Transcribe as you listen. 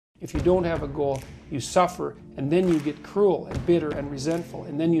If you don't have a goal, you suffer, and then you get cruel and bitter and resentful,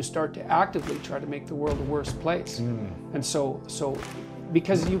 and then you start to actively try to make the world a worse place. And so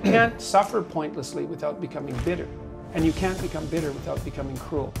because you can't suffer pointlessly without becoming bitter, and you can't become bitter without becoming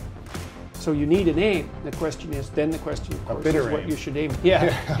cruel. So you need an aim. The question is, then the question, of course, is what you should aim. Yeah,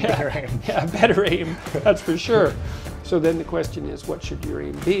 better aim. Yeah, a better aim, that's for sure. So then the question is, what should your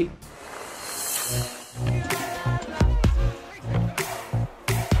aim be?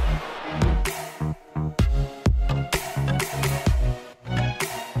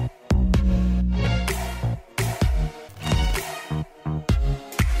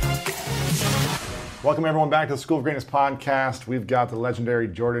 Welcome everyone back to the School of Greatness podcast. We've got the legendary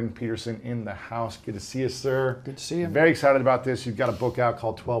Jordan Peterson in the house. Good to see you, sir. Good to see you. Very excited about this. You've got a book out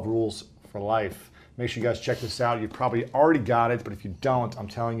called 12 Rules for Life. Make sure you guys check this out. You've probably already got it, but if you don't, I'm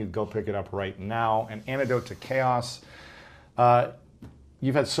telling you, go pick it up right now. An Antidote to Chaos.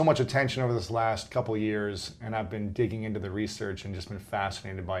 You've had so much attention over this last couple of years, and I've been digging into the research and just been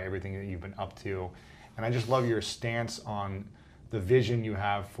fascinated by everything that you've been up to. And I just love your stance on the vision you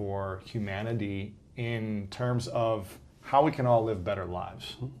have for humanity in terms of how we can all live better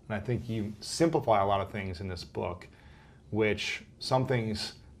lives. And I think you simplify a lot of things in this book, which some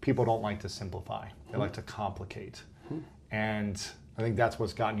things people don't like to simplify. They like to complicate. And I think that's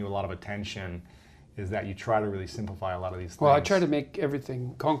what's gotten you a lot of attention, is that you try to really simplify a lot of these things. Well, I try to make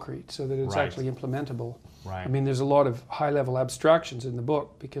everything concrete so that it's actually implementable. I mean, there's a lot of high-level abstractions in the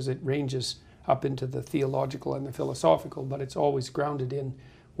book because it ranges up into the theological and the philosophical, but it's always grounded in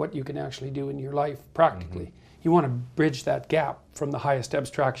what you can actually do in your life practically. You want to bridge that gap from the highest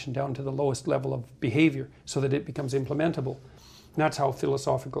abstraction down to the lowest level of behavior so that it becomes implementable. And that's how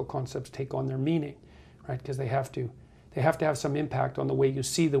philosophical concepts take on their meaning, right? Because they have to have some impact on the way you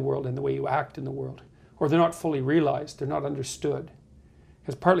see the world and the way you act in the world. Or they're not fully realized, they're not understood.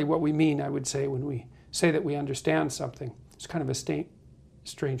 Because partly what we mean, I would say, when we say that we understand something, it's kind of a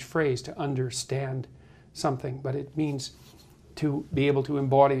strange phrase, to understand something, but it means to be able to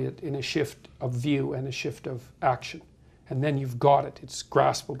embody it in a shift of view and a shift of action. And then you've got it. It's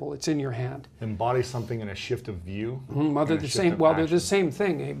graspable. It's in your hand. Embody something in a shift of view? Well, they're the same. Well, they're the same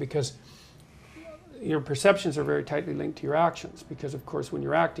thing, because your perceptions are very tightly linked to your actions. Because, of course, when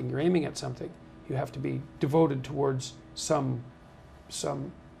you're acting, you're aiming at something. You have to be devoted towards some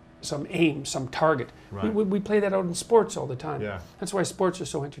aim, some target. We play that out in sports all the time. That's why sports are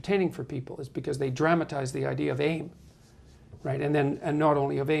so entertaining for people, is because they dramatize the idea of aim. Right, and not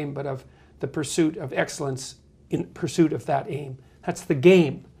only of aim, but of the pursuit of excellence in pursuit of that aim. That's the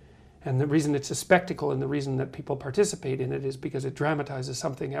game. And the reason it's a spectacle and the reason that people participate in it is because it dramatizes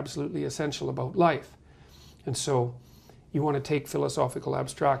something absolutely essential about life. And so you want to take philosophical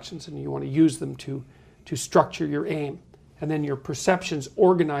abstractions and you want to use them to structure your aim. And then your perceptions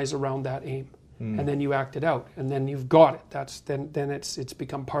organize around that aim. And then you act it out. And then you've got it. Then it's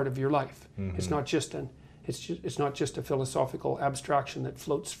become part of your life. It's not just It's not just a philosophical abstraction that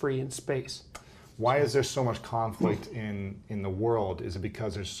floats free in space. Why is there so much conflict in the world? Is it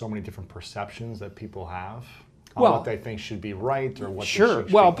because there's so many different perceptions that people have on what they think should be right, or what should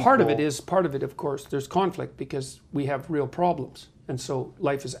be part of it, of course, there's conflict because we have real problems. And so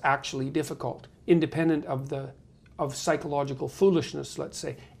life is actually difficult, independent of psychological foolishness, let's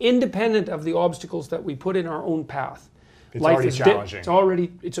say, independent of the obstacles that we put in our own path. It's already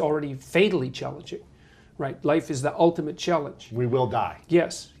challenging. It's already fatally challenging. Right, life is the ultimate challenge. We will die.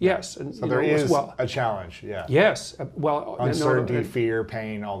 Yes, and so there is a challenge. Yes, uncertainty, fear,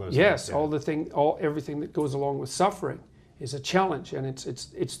 pain, all those. Yes, things, everything that goes along with suffering is a challenge, and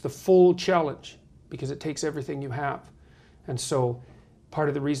it's the full challenge because it takes everything you have. And so, part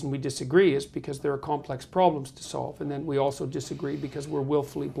of the reason we disagree is because there are complex problems to solve, and then we also disagree because we're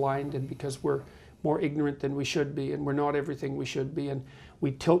willfully blind and because we're more ignorant than we should be, and we're not everything we should be, and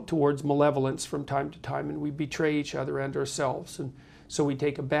we tilt towards malevolence from time to time, and we betray each other and ourselves, and so we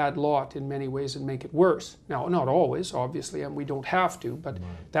take a bad lot in many ways and make it worse. Now, not always, obviously, and we don't have to, but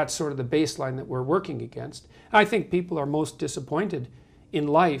that's sort of the baseline that we're working against. I think people are most disappointed in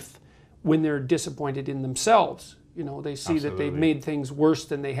life when they're disappointed in themselves. You know, they see that they've made things worse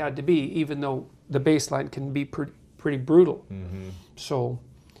than they had to be, even though the baseline can be pretty brutal. So,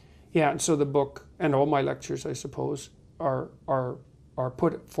 yeah, and so the book and all my lectures, I suppose, are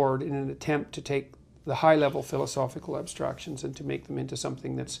put forward in an attempt to take the high-level philosophical abstractions and to make them into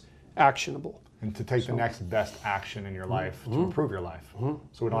something that's actionable. And to take the next best action in your life to improve your life, so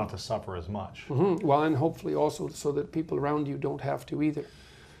we don't have to suffer as much. Well, and hopefully also so that people around you don't have to either.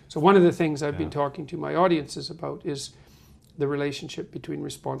 So one of the things I've been talking to my audiences about is the relationship between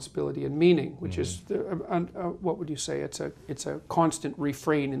responsibility and meaning, which is what would you say? It's a constant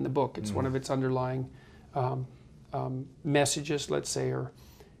refrain in the book. It's one of its underlying messages, let's say, or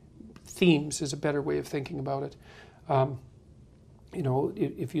themes is a better way of thinking about it. You know,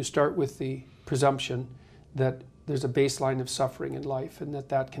 if you start with the presumption that there's a baseline of suffering in life, and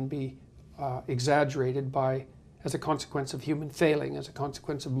that can be exaggerated as a consequence of human failing, as a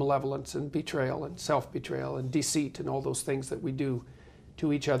consequence of malevolence and betrayal and self-betrayal and deceit and all those things that we do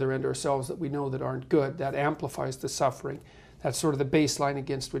to each other and ourselves that we know that aren't good, that amplifies the suffering. That's sort of the baseline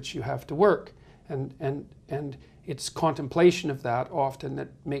against which you have to work. And it's contemplation of that often that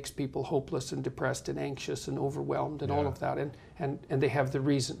makes people hopeless and depressed and anxious and overwhelmed and all of that. And they have the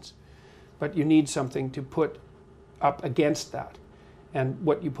reasons. But you need something to put up against that. And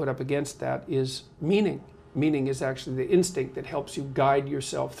what you put up against that is meaning. Meaning is actually the instinct that helps you guide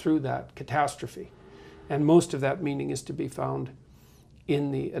yourself through that catastrophe. And most of that meaning is to be found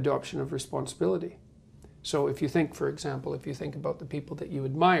in the adoption of responsibility. So if you think, for example, if you think about the people that you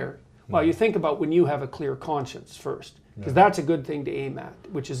admire, well, you think about when you have a clear conscience first, because that's a good thing to aim at,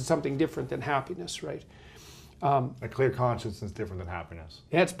 which is something different than happiness, right? A clear conscience is different than happiness.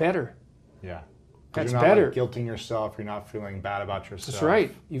 Yeah, it's better. Yeah. That's you're not better. Like guilting yourself. You're not feeling bad about yourself. That's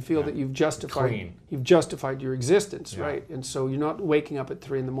right. You feel that you've justified your existence, right? And so you're not waking up at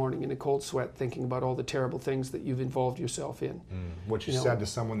 3 in the morning in a cold sweat thinking about all the terrible things that you've involved yourself in. What you said to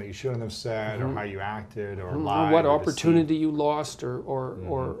someone that you shouldn't have said, or how you acted, or lied, or what or opportunity you lost, or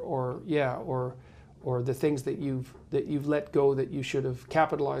the things that you've let go that you should have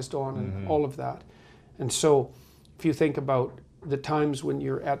capitalized on, and all of that. And so, if you think about the times when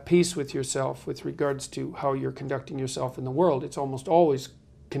you're at peace with yourself with regards to how you're conducting yourself in the world, it's almost always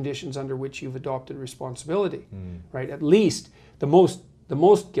conditions under which you've adopted responsibility, right? At least the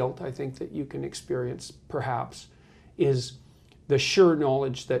most guilt I think that you can experience perhaps is the sure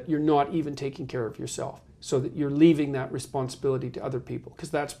knowledge that you're not even taking care of yourself, so that you're leaving that responsibility to other people, because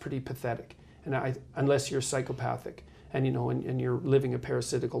that's pretty pathetic. And unless you're psychopathic and and you're living a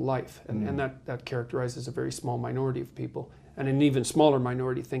parasitical life, and that characterizes a very small minority of people. And an even smaller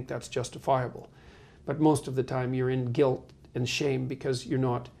minority think that's justifiable. But most of the time you're in guilt and shame because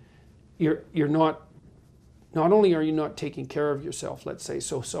not only are you not taking care of yourself, let's say,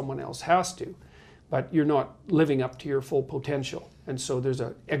 so someone else has to, but you're not living up to your full potential. And so there's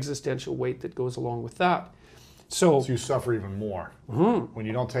an existential weight that goes along with that. So you suffer even more when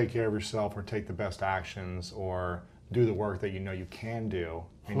you don't take care of yourself, or take the best actions, or do the work that you know you can do,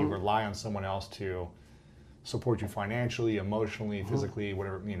 and you rely on someone else to support you financially, emotionally, physically,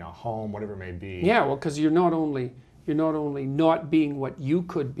 whatever, home, whatever it may be. Yeah, well, because you're not only not being what you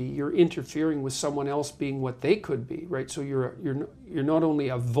could be, you're interfering with someone else being what they could be, right? So you're not only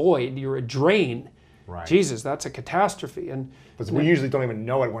a void, you're a drain. Right. Jesus, that's a catastrophe. But we usually don't even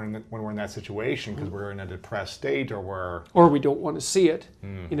know it when we're in that situation, because we're in a depressed state, or we don't want to see it.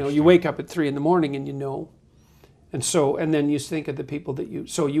 You wake up at 3 in the morning and and then you think of the people that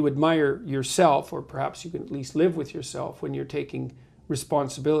you admire yourself, or perhaps you can at least live with yourself when you're taking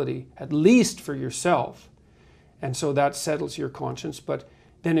responsibility, at least for yourself. And so that settles your conscience. But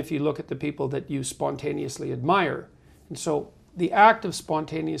then if you look at the people that you spontaneously admire, and so the act of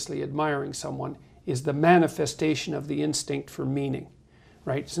spontaneously admiring someone is the manifestation of the instinct for meaning,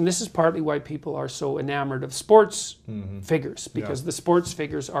 right? And this is partly why people are so enamored of sports figures, because the sports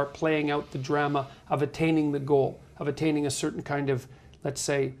figures are playing out the drama of attaining the goal, of attaining a certain kind of, let's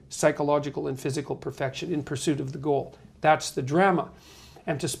say, psychological and physical perfection in pursuit of the goal. That's the drama.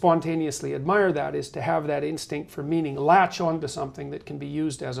 And to spontaneously admire that is to have that instinct for meaning latch onto something that can be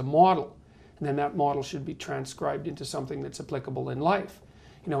used as a model. And then that model should be transcribed into something that's applicable in life.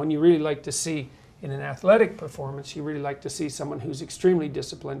 And you really like to see, in an athletic performance, you really like to see someone who's extremely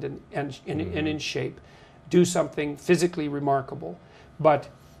disciplined and in shape do something physically remarkable,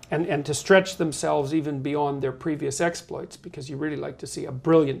 and to stretch themselves even beyond their previous exploits, because you really like to see a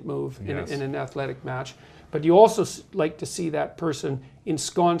brilliant move in an athletic match. But you also like to see that person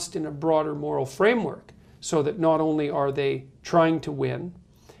ensconced in a broader moral framework, so that not only are they trying to win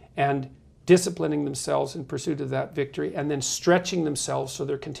and disciplining themselves in pursuit of that victory, and then stretching themselves so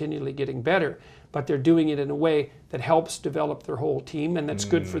they're continually getting better, but they're doing it in a way that helps develop their whole team, and that's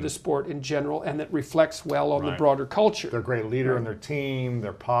good for the sport in general, and that reflects well on the broader culture. They're a great leader in their team,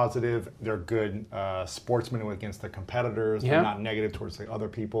 they're positive, they're good sportsmen against their competitors, they're not negative towards the other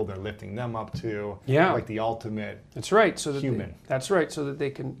people, they're lifting them up too. Like the ultimate human. That's right, so that they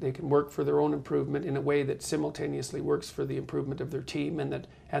can work for their own improvement in a way that simultaneously works for the improvement of their team,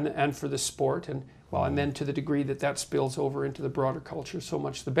 and for the sport, and then to the degree that spills over into the broader culture, so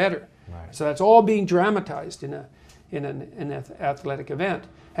much the better. So that's all being dramatized in in an athletic event.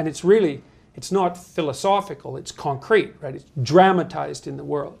 And it's not philosophical, it's concrete, right? It's dramatized in the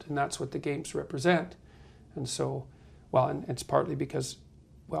world, and that's what the games represent. And so, well, and it's partly because,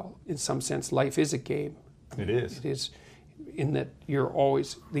 well, in some sense, life is a game. It is. It is, in that you're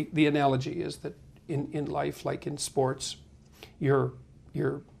always, the analogy is that in life, like in sports, you're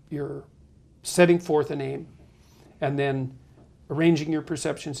setting forth an aim and then arranging your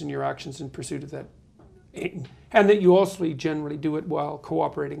perceptions and your actions in pursuit of that aim. And that you also generally do it while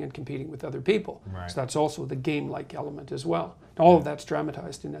cooperating and competing with other people. Right. So that's also the game-like element as well. All of that's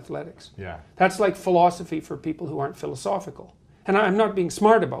dramatized in athletics. Yeah. That's like philosophy for people who aren't philosophical. And I'm not being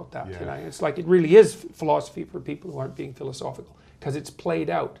smart about that. Yeah. You know? It's like it really is philosophy for people who aren't being philosophical, because it's played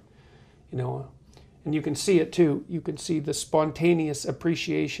out, you know. And you can see it too. You can see the spontaneous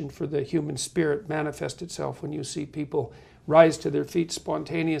appreciation for the human spirit manifest itself when you see people rise to their feet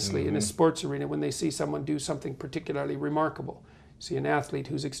spontaneously in a sports arena when they see someone do something particularly remarkable. See an athlete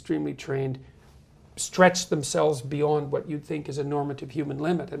who's extremely trained stretch themselves beyond what you'd think is a normative human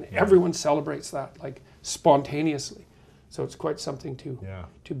limit, and everyone celebrates that, like, spontaneously. So it's quite something to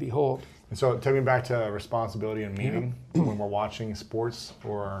behold. And so take me back to responsibility and meaning. When we're watching sports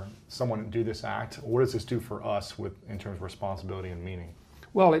or someone do this act, what does this do for us in terms of responsibility and meaning?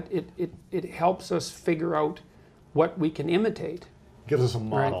 Well, it helps us figure out what we can imitate. Gives us a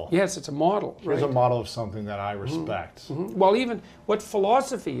model. Right? Yes, it's a model. Here's a model of something that I respect. Well, even what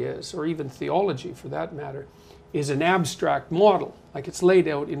philosophy is, or even theology for that matter, is an abstract model. Like, it's laid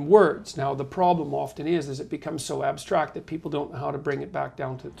out in words. Now, the problem often is it becomes so abstract that people don't know how to bring it back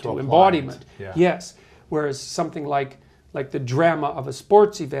down to embodiment. Yeah. Yes. Whereas something like the drama of a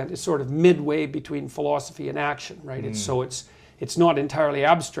sports event is sort of midway between philosophy and action, right? It's not entirely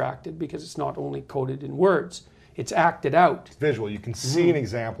abstracted because it's not only coded in words. It's acted out. It's visual. You can see an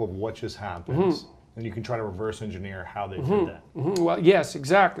example of what just happened, and you can try to reverse engineer how they did that. Well, yes,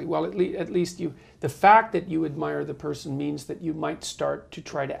 exactly. Well, at least the fact that you admire the person means that you might start to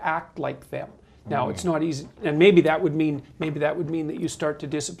try to act like them. Now, it's not easy, and maybe that would mean that you start to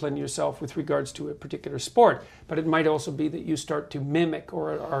discipline yourself with regards to a particular sport. But it might also be that you start to mimic,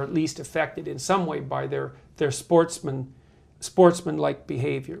 or are at least affected in some way by their sportsman-like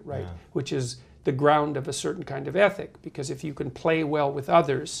behavior, right? Yeah. Which is the ground of a certain kind of ethic. Because if you can play well with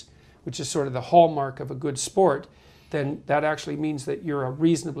others, which is sort of the hallmark of a good sport, then that actually means that you're a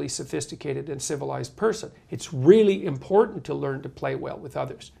reasonably sophisticated and civilized person. It's really important to learn to play well with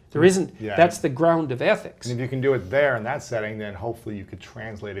others. There isn't, that's the ground of ethics. And if you can do it there in that setting, then hopefully you could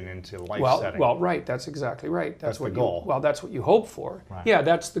translate it into life setting. Well, right, that's exactly right. That's the goal. That's what you hope for. Right. Yeah,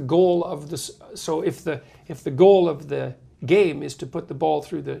 that's the goal of this. So if the goal of the game is to put the ball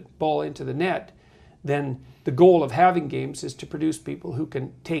into the net, then the goal of having games is to produce people who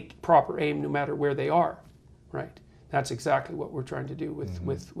can take proper aim no matter where they are, right? That's exactly what we're trying to do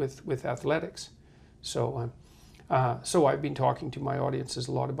with athletics. So I've been talking to my audiences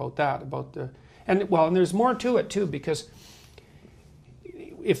a lot about that, and there's more to it too, because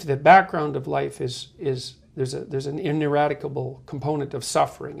if the background of life is there's an ineradicable component of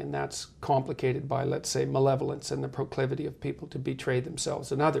suffering, and that's complicated by, let's say, malevolence and the proclivity of people to betray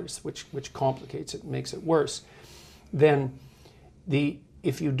themselves and others, which complicates it and makes it worse. Then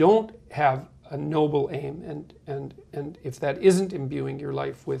if you don't have a noble aim, and if that isn't imbuing your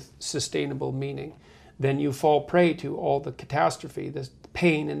life with sustainable meaning, then you fall prey to all the catastrophe, the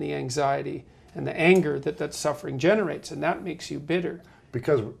pain and the anxiety and the anger that suffering generates, and that makes you bitter.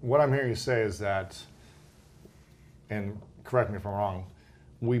 Because what I'm hearing you say is that, and correct me if I'm wrong,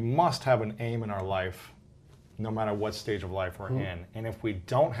 we must have an aim in our life no matter what stage of life we're in. And if we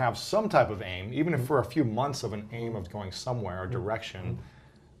don't have some type of aim, even if for a few months of an aim of going somewhere or direction,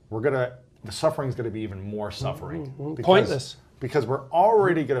 the suffering is going to be even more suffering. Pointless. Because we're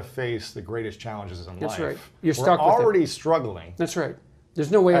already going to face the greatest challenges in life. That's right. You're stuck with it. We're already struggling. That's right.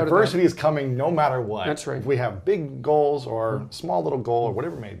 There's no way out of that. Adversity is coming no matter what. That's right. If we have big goals or small little goal or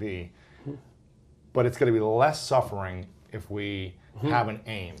whatever it may be, but it's going to be less suffering if we have an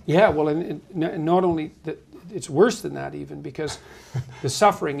aim. Yeah, well, and not only that, it's worse than that even, because the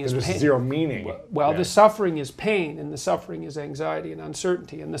suffering is There's pain. zero meaning. Well, the suffering is pain, and the suffering is anxiety and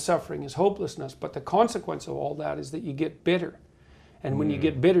uncertainty, and the suffering is hopelessness. But the consequence of all that is that you get bitter. And when you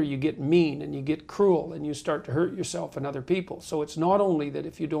get bitter, you get mean, and you get cruel, and you start to hurt yourself and other people. So it's not only that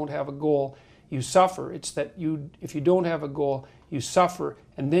if you don't have a goal, you suffer. It's that if you don't have a goal, you suffer,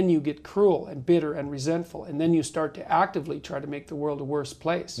 and then you get cruel and bitter and resentful, and then you start to actively try to make the world a worse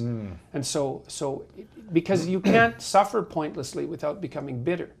place. And so because you can't suffer pointlessly without becoming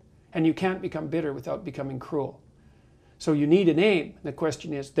bitter, and you can't become bitter without becoming cruel. So you need an aim. The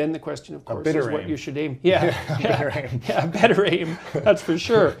question is, then the question, of course, is what you should aim. Yeah, better aim. Yeah, better aim, that's for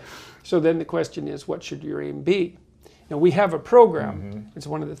sure. So then the question is, what should your aim be? Now we have a program. It's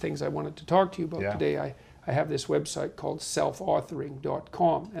one of the things I wanted to talk to you about today. I have this website called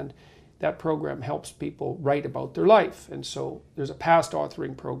selfauthoring.com, and that program helps people write about their life. And so there's a past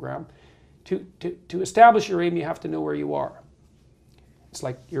authoring program. To establish your aim, you have to know where you are. It's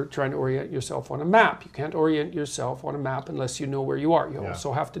like you're trying to orient yourself on a map. You can't orient yourself on a map unless you know where you are. You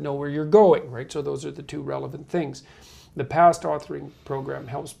also have to know where you're going, right? So those are the two relevant things. The past authoring program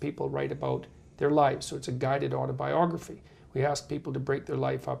helps people write about their lives. So it's a guided autobiography. We ask people to break their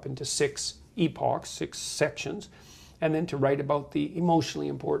life up into 6 epochs, 6 sections, and then to write about the emotionally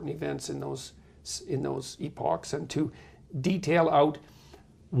important events in those epochs, and to detail out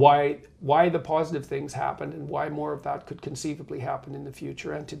why the positive things happened and why more of that could conceivably happen in the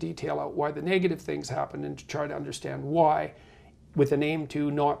future, and to detail out why the negative things happened and to try to understand why, with an aim to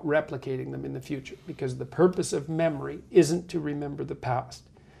not replicating them in the future. Because the purpose of memory isn't to remember the past.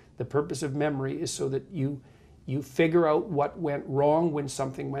 The purpose of memory is so that you figure out what went wrong when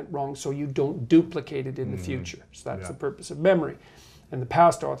something went wrong, so you don't duplicate it in the future. So that's the purpose of memory. And the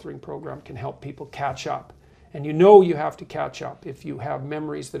past authoring program can help people catch up. And you know you have to catch up if you have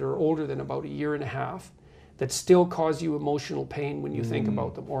memories that are older than about 1.5 years that still cause you emotional pain when you think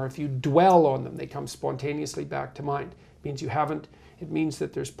about them, or if you dwell on them, they come spontaneously back to mind. It means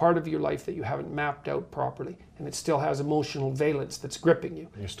that there's part of your life that you haven't mapped out properly, and it still has emotional valence that's gripping you.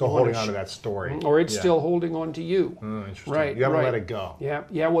 You're still holding on to that story. Or it's still holding on to you. Interesting. Right, you haven't let it go.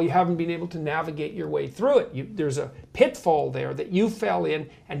 Yeah, well, you haven't been able to navigate your way through it. There's a pitfall there that you fell in,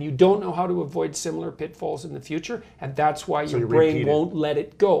 and you don't know how to avoid similar pitfalls in the future, and that's why your brain won't let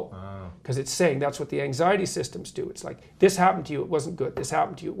it go. Because it's saying, that's what the anxiety systems do. It's like, this happened to you, it wasn't good. This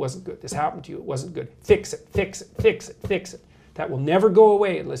happened to you, it wasn't good. This happened to you, it wasn't good. Fix it, fix it, fix it, fix it. That will never go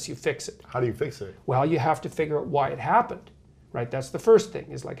away unless you fix it. How do you fix it? Well, you have to figure out why it happened, right? That's the first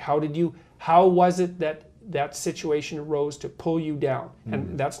thing, is like, how was it that situation arose to pull you down?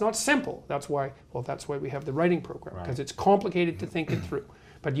 And that's not simple. That's why we have the writing program, because it's complicated to think it through.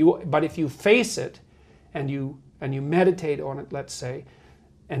 But if you face it and you meditate on it, let's say,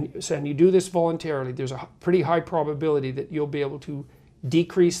 and you do this voluntarily, there's a pretty high probability that you'll be able to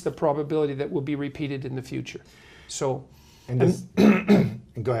decrease the probability that will be repeated in the future. So. Go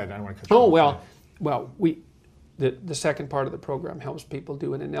ahead. I don't want to cut you off. The second part of the program helps people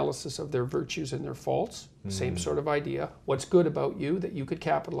do an analysis of their virtues and their faults. Same sort of idea. What's good about you that you could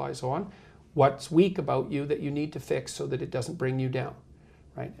capitalize on? What's weak about you that you need to fix so that it doesn't bring you down,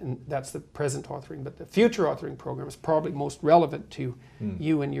 right? And that's the present authoring. But the future authoring program is probably most relevant to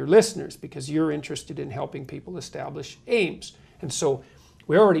you and your listeners, because you're interested in helping people establish aims. And so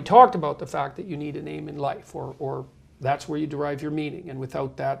we already talked about the fact that you need an aim in life, or that's where you derive your meaning, and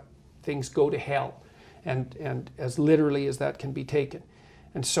without that, things go to hell, and as literally as that can be taken.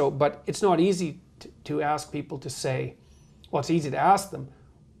 And so, but it's not easy to ask people to say, well, it's easy to ask them,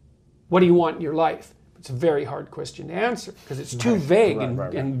 what do you want in your life? It's a very hard question to answer, because it's too vague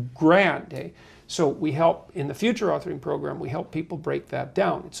and grand. Eh? So we help, in the future authoring program, we help people break that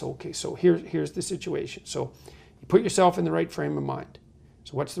down. It's okay, so here's the situation. So you put yourself in the right frame of mind.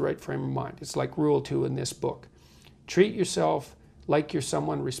 So what's the right frame of mind? It's like rule 2 in this book. Treat yourself like you're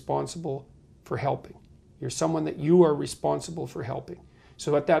someone responsible for helping. You're someone that you are responsible for helping.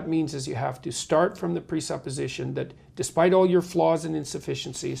 So what that means is you have to start from the presupposition that despite all your flaws and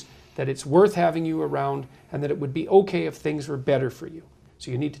insufficiencies, that it's worth having you around, and that it would be okay if things were better for you.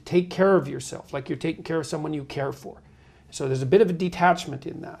 So you need to take care of yourself like you're taking care of someone you care for. So there's a bit of a detachment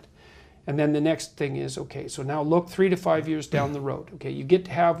in that. And then the next thing is, okay, so now look 3 to 5 years down the road. Okay, you get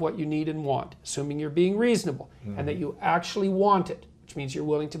to have what you need and want, assuming you're being reasonable and that you actually want it, which means you're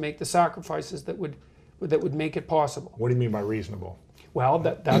willing to make the sacrifices that would make it possible. What do you mean by reasonable? Well,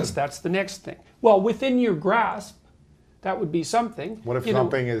 that's the next thing. Well, within your grasp, that would be something. What if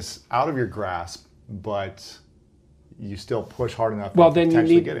something is out of your grasp, but you still push hard enough well, to then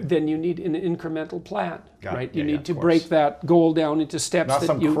potentially get it? Then you need an incremental plan, right? You need to of break course. that goal down into steps. Not that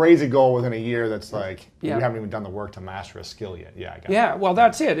some crazy goal within a year that's like, you haven't even done the work to master a skill yet. Yeah, I got it. Yeah, well,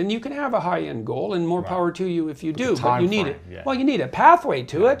 that's it. And you can have a high-end goal, and more power to you if you do, but you need it. Yeah. Well, you need a pathway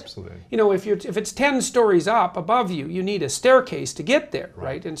to it. Absolutely. You know, if it's 10 stories up above you, you need a staircase to get there,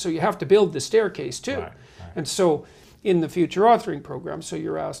 right? And so you have to build the staircase too. Right. And so in the future authoring program, so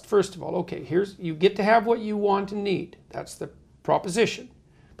you're asked, first of all, okay, you get to have what you want and need. That's the proposition.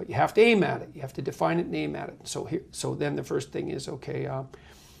 But you have to aim at it. You have to define it and aim at it. So then the first thing is, okay,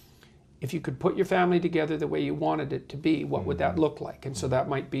 if you could put your family together the way you wanted it to be, what would that look like? And so that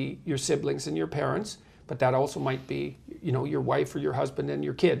might be your siblings and your parents, but that also might be you know, your wife or your husband and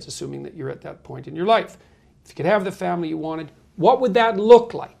your kids, assuming that you're at that point in your life. If you could have the family you wanted, what would that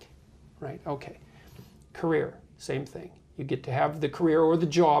look like? Right, okay. Career, same thing. You get to have the career or the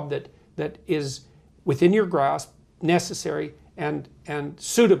job that is within your grasp, necessary, and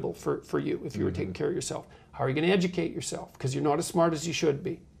suitable for you if you were taking care of yourself. How are you going to educate yourself? Because you're not as smart as you should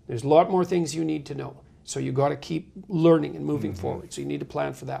be. There's a lot more things you need to know. So you got to keep learning and moving forward. So you need to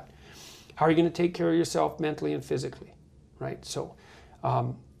plan for that. How are you going to take care of yourself mentally and physically? Right? So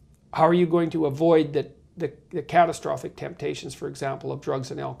how are you going to avoid the catastrophic temptations, for example, of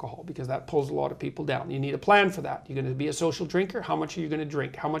drugs and alcohol? Because that pulls a lot of people down. You need a plan for that. You're going to be a social drinker. How much are you going to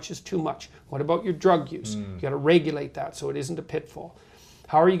drink? How much is too much? What about your drug use? You got to regulate that so it isn't a pitfall.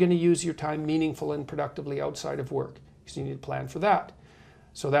 How are you going to use your time meaningful and productively outside of work? Because you need a plan for that.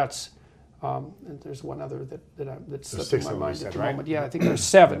 So that's, and there's one other that's slipping my mind at the moment. Yeah, I think there's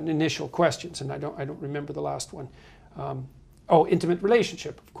 7 initial questions, and I don't remember the last one. Oh, intimate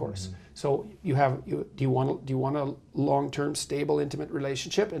relationship, of course. So do you want a long-term, stable, intimate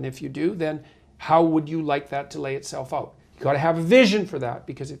relationship? And if you do, then how would you like that to lay itself out? You got to have a vision for that,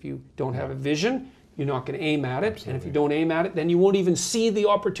 because if you don't have a vision, you're not going to aim at it. Absolutely. And if you don't aim at it, then you won't even see the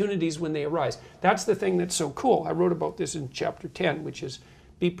opportunities when they arise. That's the thing that's so cool. I wrote about this in chapter 10, which is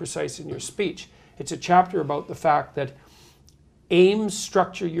be precise in your speech. It's a chapter about the fact that aims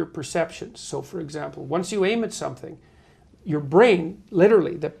structure your perceptions. So for example, once you aim at something, your brain,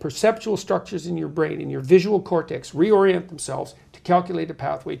 literally, the perceptual structures in your brain, in your visual cortex, reorient themselves to calculate a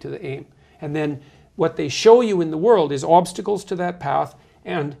pathway to the aim. And then what they show you in the world is obstacles to that path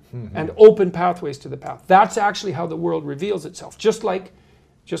and open pathways to the path. That's actually how the world reveals itself. Just like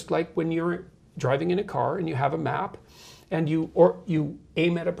when you're driving in a car and you have a map and you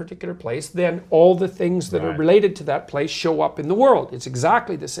aim at a particular place, then all the things that are related to that place show up in the world. It's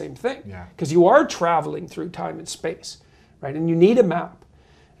exactly the same thing. Because you are traveling through time and space. Right? And you need a map.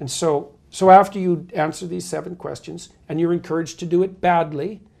 And so after you answer these 7 questions, and you're encouraged to do it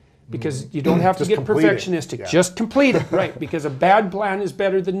badly, because you don't have to get perfectionistic, just complete it, right? Because a bad plan is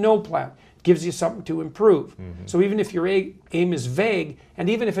better than no plan. It gives you something to improve. So even if your aim is vague,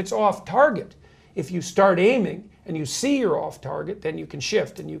 and even if it's off target, if you start aiming and you see you're off target, then you can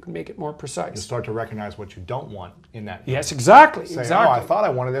shift and you can make it more precise. You start to recognize what you don't want in that. Yes, exactly. Say, exactly. Oh, I thought I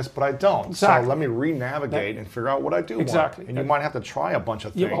wanted this, but I don't. Exactly. So let me re-navigate and figure out what I do want. And you might have to try a bunch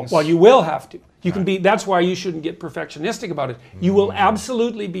of things. Well, you will have to. You can be. That's why you shouldn't get perfectionistic about it. You will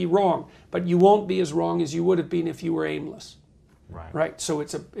absolutely be wrong, but you won't be as wrong as you would have been if you were aimless. Right. So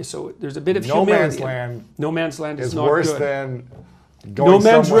there's a bit of humility. No man's land. No man's land is not worse good. Than going no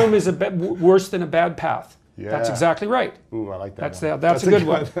man's somewhere. room is worse than a bad path. Yeah. That's exactly right. Ooh, I like that. That's a good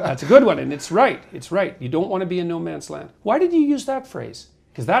one. That's a good one, and it's right. It's right. You don't want to be in no man's land. Why did you use that phrase?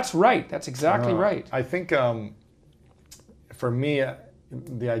 Because that's right. That's exactly right. I think for me,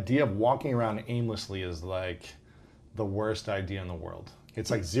 the idea of walking around aimlessly is like the worst idea in the world.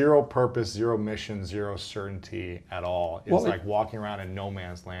 It's like zero purpose, zero mission, zero certainty at all. It's like walking around in no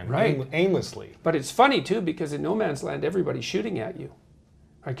man's land, aimlessly. But it's funny too, because in no man's land, everybody's shooting at you.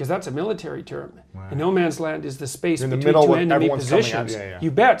 Right, because that's a military term. And no man's land is the space between 2 enemy positions. You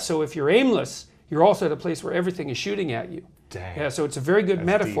bet. So if you're aimless, you're also at a place where everything is shooting at you. Dang. Yeah. So it's a very good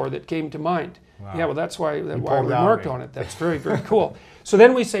metaphor that came to mind. Wow. Yeah. Well, that's why we remarked on it. That's very, very cool. So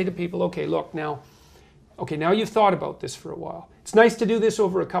then we say to people, okay, look now. Okay, now you've thought about this for a while. It's nice to do this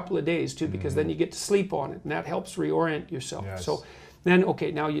over a couple of days too, because then you get to sleep on it, and that helps reorient yourself. Yes. So then,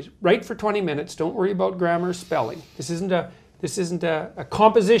 okay, now you write for 20 minutes. Don't worry about grammar or spelling. This isn't a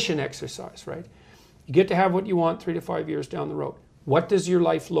composition exercise, right? You get to have what you want 3 to 5 years down the road. What does your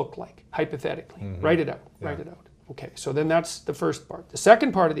life look like, hypothetically? Write it out, write it out. Okay, so then that's the first part. The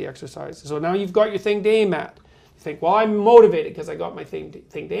second part of the exercise, so now you've got your thing to aim at. You think, well, I'm motivated because I got my thing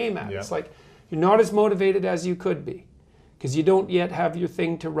to aim at. It's like, you're not as motivated as you could be, because you don't yet have your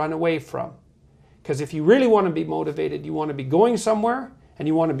thing to run away from. Because if you really want to be motivated, you want to be going somewhere, and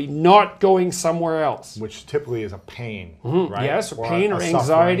you want to be not going somewhere else. Which typically is a pain, right? Yes, or pain or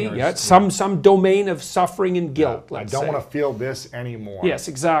anxiety. Yeah, some domain of suffering and guilt, let's say. I don't want to feel this anymore. Yes,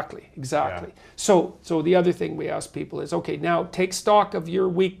 exactly. Yeah. So the other thing we ask people is, okay, now take stock of your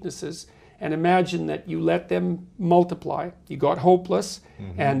weaknesses and imagine that you let them multiply. You got hopeless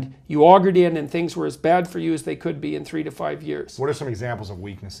and you augured in and things were as bad for you as they could be in 3 to 5 years. What are some examples of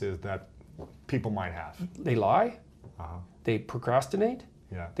weaknesses that people might have? They lie. They procrastinate.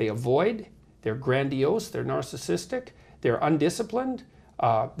 They avoid. They're grandiose. They're narcissistic. They're undisciplined.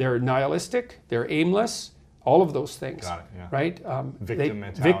 They're nihilistic. They're aimless. all of those things. Got it, yeah. Right? Victim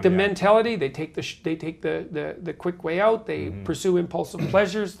mentality. Victim mentality. They take the quick way out. They pursue impulsive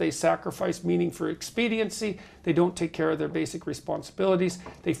pleasures. They sacrifice meaning for expediency. They don't take care of their basic responsibilities.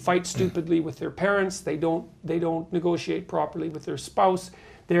 They fight stupidly with their parents. They don't negotiate properly with their spouse.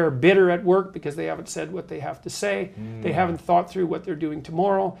 They're bitter at work because they haven't said what they have to say. They haven't thought through what they're doing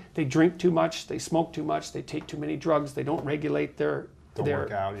tomorrow. They drink too much. They smoke too much. They take too many drugs. They don't regulate their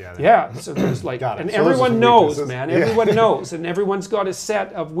work out. Yeah, so there's like, and so everyone knows, man. Yeah. Everyone knows, and everyone's got a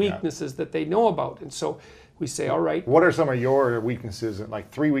set of weaknesses that they know about, and so we say, all right. What are some of your weaknesses?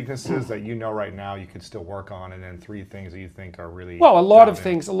 Like 3 weaknesses that you know right now you could still work on, and then 3 things that you think are really well. A lot of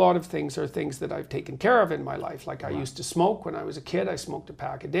things are things that I've taken care of in my life. Like I used to smoke when I was a kid. I smoked a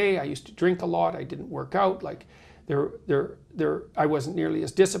pack a day. I used to drink a lot. I didn't work out. Like I wasn't nearly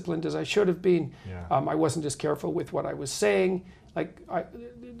as disciplined as I should have been. Yeah. I wasn't as careful with what I was saying. Like I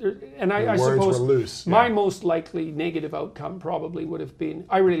words suppose were loose. My most likely negative outcome probably would have been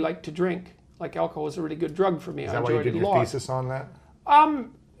I really like to drink. Like alcohol was a really good drug for me. Is that why you did your thesis on that?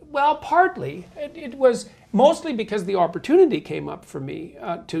 Well, partly. It was mostly because the opportunity came up for me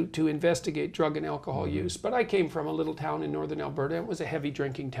to investigate drug and alcohol use. But I came from a little town in northern Alberta. It was a heavy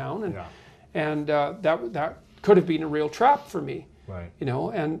drinking town, and that could have been a real trap for me. Right. You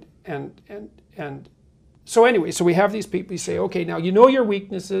know, and so anyway, so we have these people. You say, okay, now you know your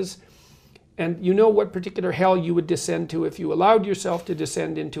weaknesses, and you know what particular hell you would descend to if you allowed yourself to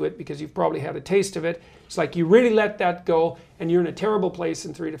descend into it, because you've probably had a taste of it. It's like you really let that go, and you're in a terrible place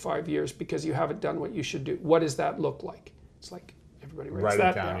in 3 to 5 years because you haven't done what you should do. What does that look like? It's like everybody writes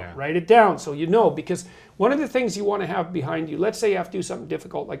that down. Yeah. Write it down so you know, because one of the things you want to have behind you, let's say you have to do something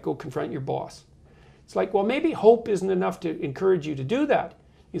difficult, like go confront your boss. It's like, well, maybe hope isn't enough to encourage you to do that.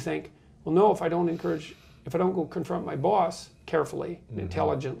 You think, well, no, if I don't go confront my boss carefully and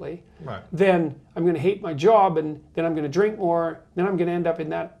intelligently, then I'm going to hate my job, and then I'm going to drink more, then I'm going to end up in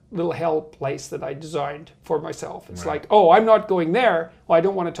that little hell place that I designed for myself. It's like, oh, I'm not going there. Well, I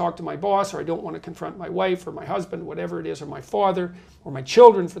don't want to talk to my boss, or I don't want to confront my wife or my husband, whatever it is, or my father or my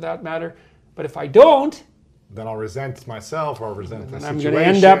children for that matter. But if I don't, then I'll resent myself, or I'll resent the situation. I'm going to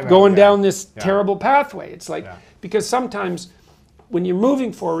end up going down this terrible pathway. It's like, because sometimes when you're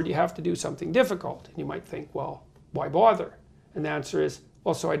moving forward, you have to do something difficult. And you might think, well, why bother? And the answer is,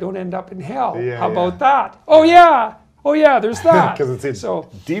 well, so I don't end up in hell. How about that? Oh, yeah. Oh, yeah, there's that. Because it's so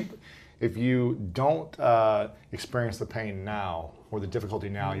deep. If you don't experience the pain now, or the difficulty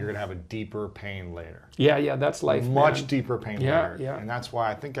now, you're going to have a deeper pain later. Yeah, that's life, Much deeper pain later. Yeah. And that's why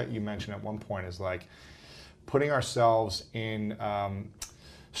I think that you mentioned at one point is like putting ourselves in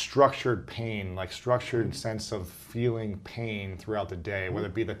structured pain, like structured sense of feeling pain throughout the day, whether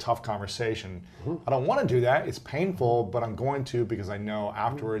it be the tough conversation. I don't want to do that. It's painful, but I'm going to, because I know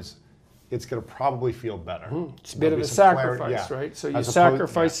afterwards it's going to probably feel better. It's a bit of a sacrifice, right? So you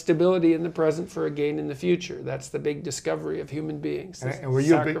sacrifice stability in the present for a gain in the future. That's the big discovery of human beings. And were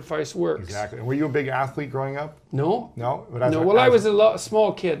you sacrifice works. Exactly. And were you a big athlete growing up? No. No? Well, I was a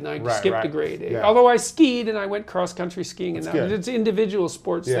small kid, and I skipped a grade. Yeah. Although I skied, and I went cross-country skiing, and it's individual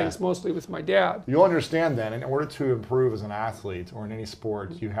sports things, mostly with my dad. You'll understand then, in order to improve as an athlete or in any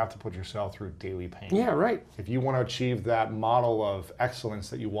sport, you have to put yourself through daily pain. Yeah, right. If you want to achieve that model of excellence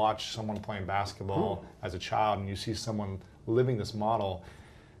that you watch someone playing basketball as a child, and you see someone living this model,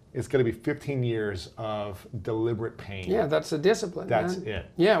 it's going to be 15 years of deliberate pain. Yeah, that's a discipline. That's it.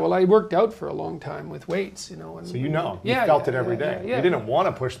 Yeah, well, I worked out for a long time with weights, you know. And, so you felt it every day. You didn't want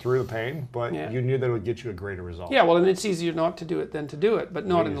to push through the pain, but you knew that it would get you a greater result. Yeah, well, and it's easier not to do it than to do it, but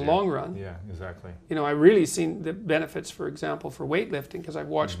not in the long run. Yeah, exactly. You know, I really seen the benefits, for example, for weightlifting, because I've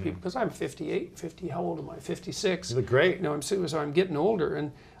watched people, because I'm 50, how old am I? 56. You look great. You know, so I'm getting older,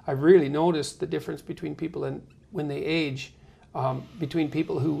 and I've really noticed the difference between people and when they age. Between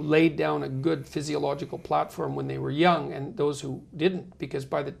people who laid down a good physiological platform when they were young and those who didn't, because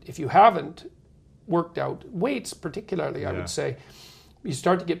if you haven't worked out weights particularly, I would say, you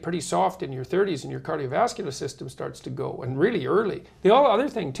start to get pretty soft in your 30s and your cardiovascular system starts to go, and really early. The other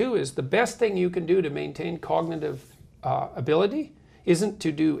thing too is the best thing you can do to maintain cognitive ability isn't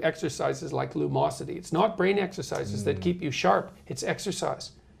to do exercises like lumosity. It's not brain exercises that keep you sharp, it's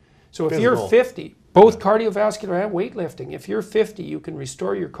exercise. So if you're 50, both cardiovascular and weightlifting, if you're 50, you can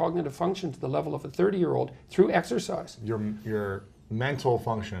restore your cognitive function to the level of a 30-year-old through exercise. Your mental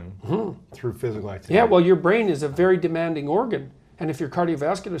function through physical activity. Yeah, well, your brain is a very demanding organ. And if your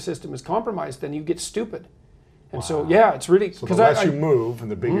cardiovascular system is compromised, then you get stupid. And so, yeah, it's really... So the less you move and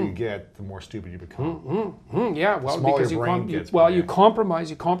the bigger you get, the more stupid you become. Yeah, well, because you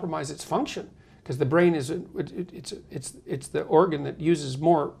compromise its function. Because the brain is it's the organ that uses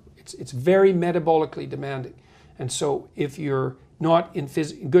more It's very metabolically demanding. And so if you're not in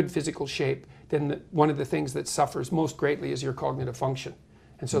good physical shape, then one of the things that suffers most greatly is your cognitive function.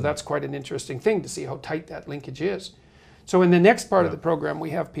 And so that's quite an interesting thing to see how tight that linkage is. So in the next part of the program,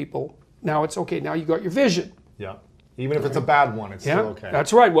 we have people, now it's okay, now you got your vision. Yeah. Even if it's a bad one, it's still okay.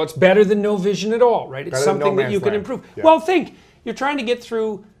 That's right. Well, it's better than no vision at all, right? It's Better than something no that you man's can land. improve. Yeah. Well, think, you're trying to get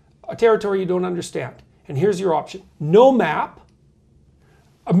through a territory you don't understand. And here's your option. No map,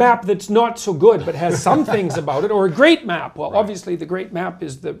 a map that's not so good but has some things about it, or a great map. Well, obviously the great map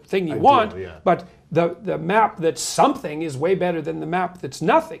is the thing you want, but the map that's something is way better than the map that's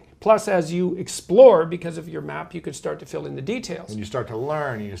nothing. Plus, as you explore, because of your map, you could start to fill in the details. And you start to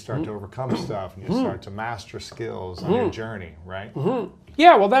learn, you start to overcome stuff, and you start to master skills on your journey, right?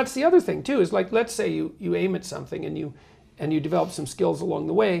 Yeah, well, that's the other thing too, is like, let's say you aim at something and you develop some skills along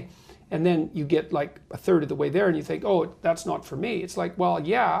the way, and then you get like a third of the way there and you think, oh, that's not for me. It's like, well,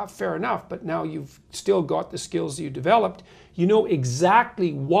 yeah, fair enough, but now you've still got the skills you developed. You know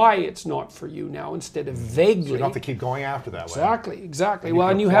exactly why it's not for you now, instead of vaguely. So you don't have to keep going after that way. Exactly. Well,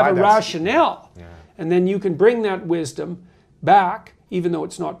 and you have a rationale. Yeah. And then you can bring that wisdom back, even though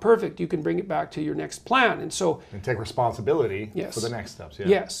it's not perfect, you can bring it back to your next plan. And so, and take responsibility for the next steps.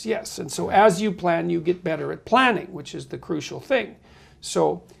 Yeah. Yes. And so as you plan, you get better at planning, which is the crucial thing.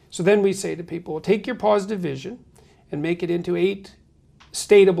 So then we say to people, take your positive vision and make it into 8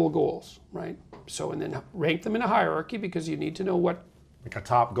 stateable goals, right? So, and then rank them in a hierarchy, because you need to know what. Like a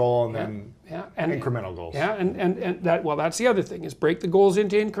top goal and then incremental goals. Yeah, and that, well, that's the other thing, is break the goals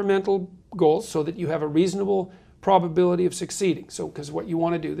into incremental goals so that you have a reasonable probability of succeeding. So, because what you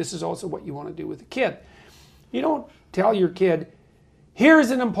want to do, this is also what you want to do with a kid. You don't tell your kid,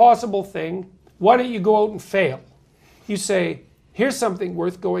 here's an impossible thing, why don't you go out and fail? You say, here's something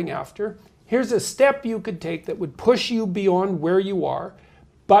worth going after. Here's a step you could take that would push you beyond where you are,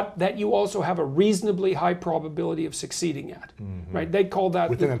 but that you also have a reasonably high probability of succeeding at. Right? They call that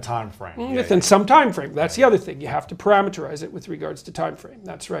within a time frame. Within some time frame. That's the other thing. You have to parameterize it with regards to time frame.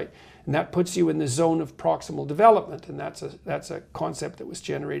 That's right. And that puts you in the zone of proximal development. And that's a concept that was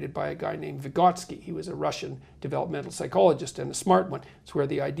generated by a guy named Vygotsky. He was a Russian developmental psychologist, and a smart one. It's where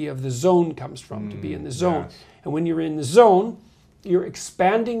the idea of the zone comes from, to be in the zone. Yes. And when you're in the zone, you're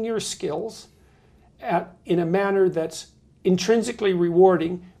expanding your skills in a manner that's intrinsically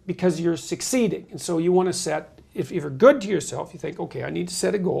rewarding, because you're succeeding. And so you want to set, if you're good to yourself, you think, okay, I need to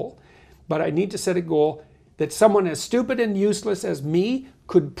set a goal, but I need to set a goal that someone as stupid and useless as me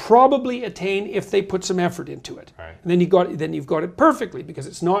could probably attain if they put some effort into it. Right. And then you've got it perfectly, because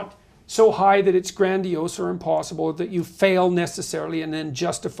it's not so high that it's grandiose or impossible that you fail necessarily and then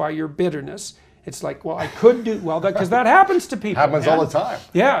justify your bitterness. It's like, well, I could do well, because that happens to people. Happens all the time.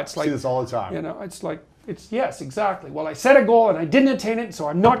 Yeah, it's like, see this all the time. You know, it's like, yes, exactly. Well, I set a goal and I didn't attain it, so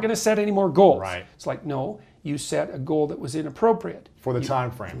I'm not going to set any more goals. Right. It's like, no, you set a goal that was inappropriate. For the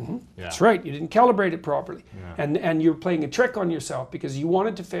time frame. Yeah. That's right. You didn't calibrate it properly. Yeah. And you're playing a trick on yourself, because you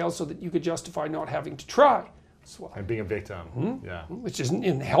wanted to fail so that you could justify not having to try. And being a victim. Yeah. Which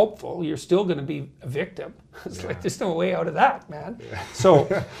isn't helpful. You're still going to be a victim. It's like, there's no way out of that, man. Yeah.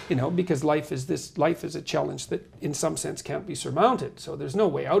 So, because life is a challenge that in some sense can't be surmounted. So there's no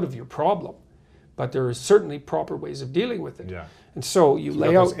way out of your problem. But there are certainly proper ways of dealing with it. Yeah. And so you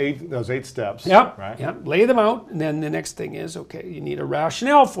lay out those eight steps. Yeah, right? Yeah. Lay them out, and then the next thing is, okay, you need a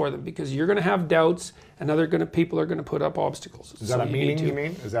rationale for them, because you're going to have doubts, and people are going to put up obstacles. Is that a meaning? You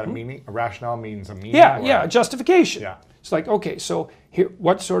mean? Is that a meaning? A rationale means a meaning? Yeah, a justification. Yeah. It's like, okay, so here,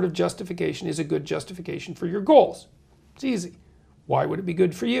 what sort of justification is a good justification for your goals? It's easy. Why would it be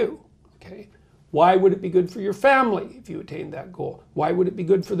good for you? Okay. Why would it be good for your family if you attain that goal? Why would it be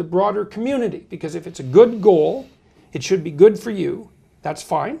good for the broader community? Because if it's a good goal, it should be good for you. That's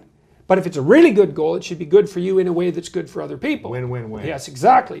fine. But if it's a really good goal, it should be good for you in a way that's good for other people. Win-win-win. Yes,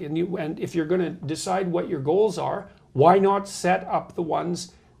 exactly. And if you're going to decide what your goals are, why not set up the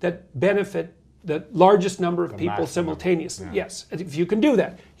ones that benefit the largest number of people simultaneously? Yeah. Yes, if you can do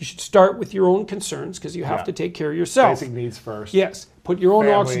that. You should start with your own concerns, because you have to take care of yourself. Basic needs first. Yes. Put your own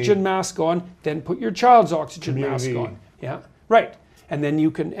oxygen mask on, then put your child's oxygen mask on. Yeah, right. And then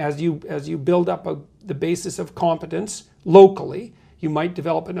you can, as you build up the basis of competence locally, you might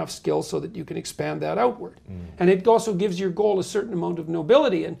develop enough skills so that you can expand that outward. And it also gives your goal a certain amount of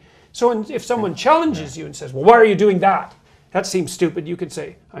nobility. And so if someone challenges you and says, well, why are you doing that? That seems stupid. You could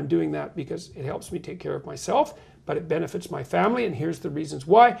say, I'm doing that because it helps me take care of myself, but it benefits my family, and here's the reasons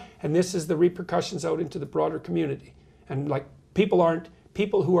why, and this is the repercussions out into the broader community. And like,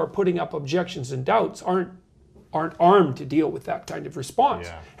 people who are putting up objections and doubts aren't armed to deal with that kind of response.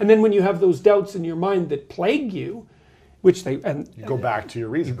 Yeah. And then when you have those doubts in your mind that plague you, which they, and You go back to your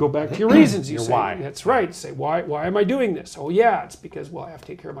reason. you go back to your reasons. You Your say, why. that's right. You say, why am I doing this? Oh yeah, it's because, well, I have to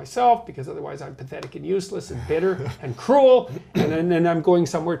take care of myself, because otherwise I'm pathetic and useless and bitter and cruel, and then I'm going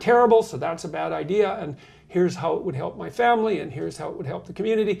somewhere terrible, so that's a bad idea, and here's how it would help my family, and here's how it would help the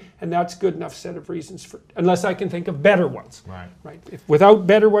community, and that's good enough set of reasons for, unless I can think of better ones. Right. Right. If without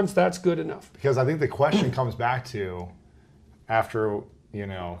better ones, that's good enough. Because I think the question comes back to, after, you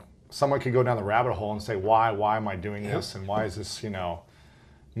know, someone could go down the rabbit hole and say, why am I doing this? And why is this, you know,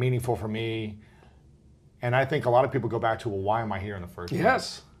 meaningful for me? And I think a lot of people go back to, well, why am I here in the first place?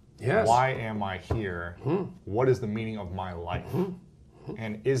 Yes. Yes. Why am I here? What is the meaning of my life?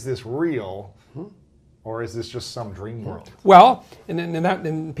 And is this real? Or is this just some dream world? Well, and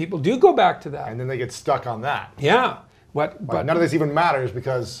then people do go back to that. And then they get stuck on that. Yeah. But none of this even matters,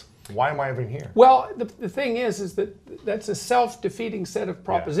 because why am I even here? Well, the thing is that that's a self-defeating set of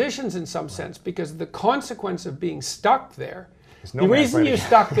propositions in some sense, because the consequence of being stuck there, the reason you're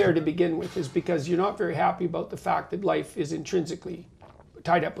stuck there to begin with is because you're not very happy about the fact that life is intrinsically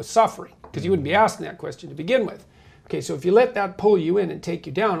tied up with suffering, because you wouldn't be asking that question to begin with. Okay, so if you let that pull you in and take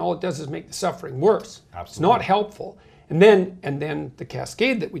you down, all it does is make the suffering worse. Absolutely. It's not helpful. And then the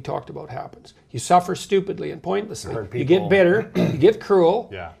cascade that we talked about happens. You suffer stupidly and pointlessly. You get bitter, you get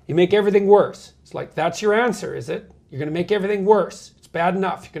cruel, you make everything worse. It's like, that's your answer, is it? You're going to make everything worse. It's bad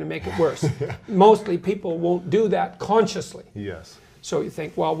enough, you're going to make it worse. Mostly people won't do that consciously. Yes. So you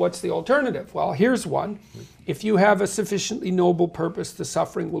think, well, what's the alternative? Well, here's one. If you have a sufficiently noble purpose, the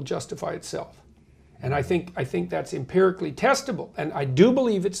suffering will justify itself. And I think that's empirically testable. And I do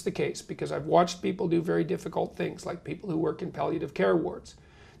believe it's the case, because I've watched people do very difficult things, like people who work in palliative care wards.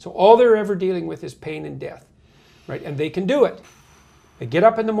 So all they're ever dealing with is pain and death, right? And they can do it. They get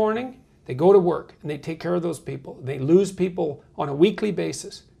up in the morning, they go to work, and they take care of those people. They lose people on a weekly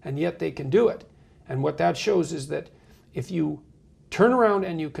basis, and yet they can do it. And what that shows is that if you turn around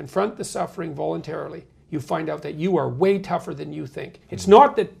and you confront the suffering voluntarily, you find out that you are way tougher than you think. It's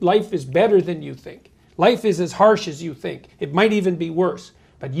not that life is better than you think. Life is as harsh as you think. It might even be worse,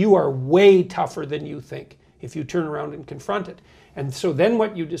 but you are way tougher than you think if you turn around and confront it. And so then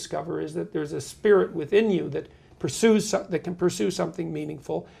what you discover is that there's a spirit within you that can pursue something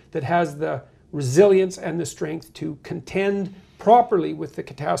meaningful, that has the resilience and the strength to contend properly with the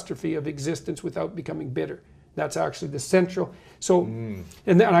catastrophe of existence without becoming bitter. That's actually the central. So,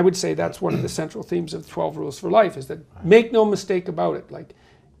 and I would say that's one of the central themes of 12 Rules for Life, is that make no mistake about it. Like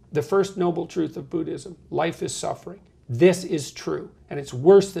the first noble truth of Buddhism, life is suffering. This is true. And it's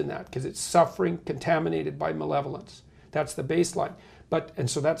worse than that, because it's suffering contaminated by malevolence. That's the baseline. And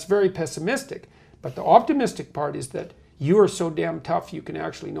so that's very pessimistic. But the optimistic part is that you are so damn tough, you can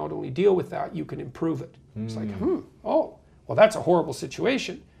actually not only deal with that, you can improve it. It's like, oh, well, that's a horrible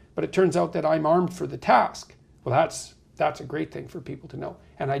situation. But it turns out that I'm armed for the task. Well, that's a great thing for people to know.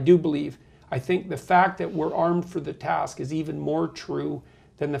 And I think the fact that we're armed for the task is even more true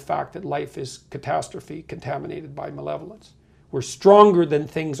than the fact that life is catastrophe contaminated by malevolence. We're stronger than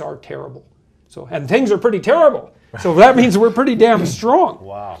things are terrible. And things are pretty terrible. So that means we're pretty damn strong.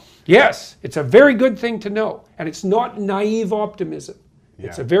 Wow. Yes, it's a very good thing to know. And it's not naive optimism. Yeah.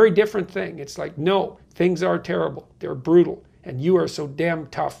 It's a very different thing. It's like, no, things are terrible. They're brutal. And you are so damn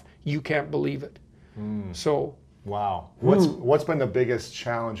tough, you can't believe it. So. Wow. What's been the biggest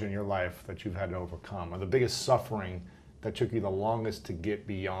challenge in your life that you've had to overcome, or the biggest suffering that took you the longest to get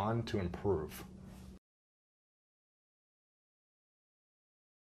beyond to improve?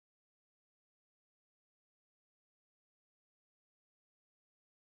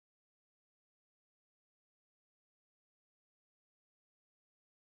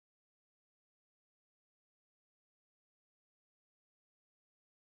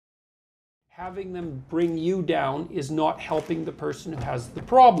 Having them bring you down is not helping the person who has the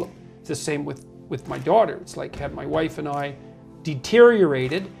problem. It's the same with my daughter. It's like, had my wife and I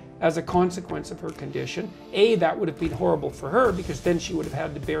deteriorated as a consequence of her condition, that would have been horrible for her, because then she would have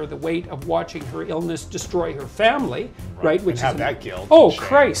had to bear the weight of watching her illness destroy her family, right? Which and have that guilt. Oh,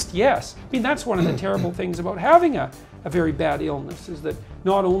 Christ, yes. I mean, that's one of the terrible things about having a very bad illness, is that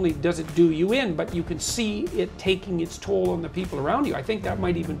not only does it do you in, but you can see it taking its toll on the people around you. I think that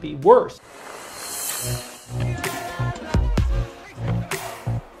might even be worse.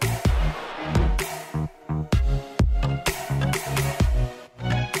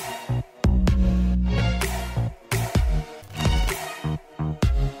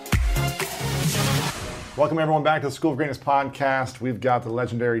 Welcome everyone back to the School of Greatness podcast. We've got the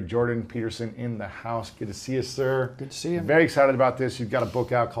legendary Jordan Peterson in the house. Good to see you, sir. Good to see you. Very excited about this. You've got a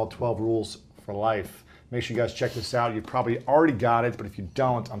book out called 12 Rules for Life. Make sure you guys check this out. You probably already got it, but if you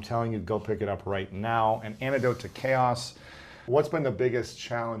don't, I'm telling you, go pick it up right now. An Antidote to Chaos. What's been the biggest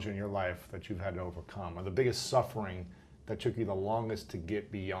challenge in your life that you've had to overcome, or the biggest suffering that took you the longest to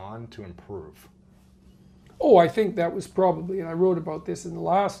get beyond to improve? Oh, I think that was probably, and I wrote about this in the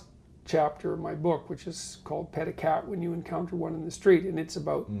last chapter of my book, which is called Pet a Cat When You Encounter One in the Street, and it's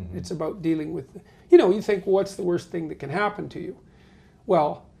about dealing with, you think, well, what's the worst thing that can happen to you?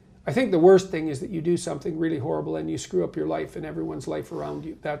 Well, I think the worst thing is that you do something really horrible and you screw up your life and everyone's life around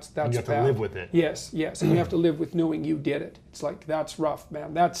you. That's and you have bad. to live with it. Yes, and you have to live with knowing you did it. It's like, that's rough,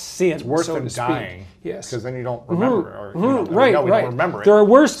 man. That's sin. It's worse so than to speak. dying. Yes, because then you don't remember. Or, right. We don't remember it. There are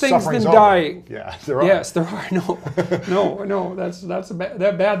worse things than dying. Yeah, there are. Yes, there are. No. That's a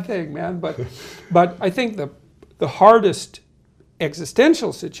bad thing, man. But I think the hardest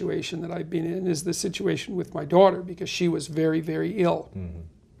existential situation that I've been in is the situation with my daughter, because she was very, very ill.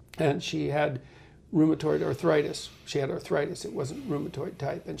 And she had rheumatoid arthritis. She had arthritis. It wasn't rheumatoid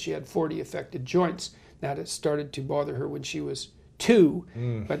type. And she had 40 affected joints. That had started to bother her when she was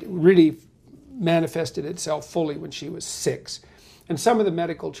 2, but it really manifested itself fully when she was 6. And some of the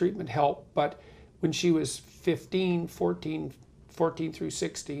medical treatment helped, but when she was 14 through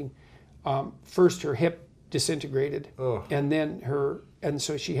 16, first her hip disintegrated, and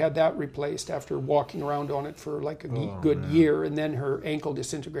so she had that replaced after walking around on it for like a good year, and then her ankle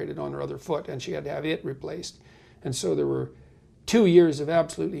disintegrated on her other foot and she had to have it replaced. And so there were 2 years of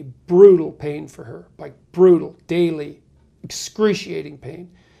absolutely brutal pain for her, like brutal, daily, excruciating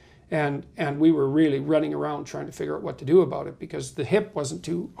pain. And we were really running around trying to figure out what to do about it, because the hip wasn't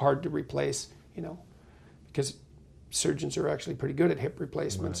too hard to replace, because surgeons are actually pretty good at hip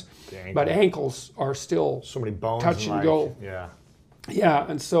replacements, but ankles are still so many bones, touch and go. Yeah,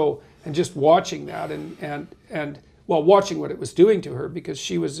 and just watching that and watching what it was doing to her, because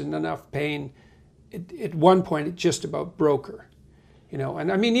she was in enough pain. At one point, it just about broke her,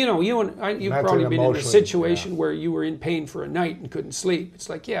 And I mean, you've probably been in a situation where you were in pain for a night and couldn't sleep. It's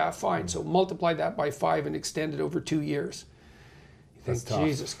like, yeah, fine. So multiply that by 5 and extend it over 2 years. You think,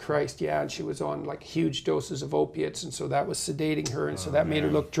 Jesus Christ, yeah, and she was on like huge doses of opiates, and so that was sedating her, and so that made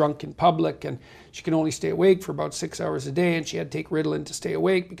her look drunk in public, and she could only stay awake for about 6 hours a day, and she had to take Ritalin to stay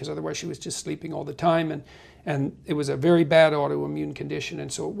awake, because otherwise she was just sleeping all the time, and it was a very bad autoimmune condition,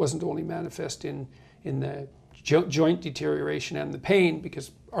 and so it wasn't only manifest in the joint deterioration and the pain, because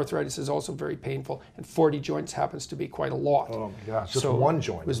arthritis is also very painful, and 40 joints happens to be quite a lot. Oh my gosh, just one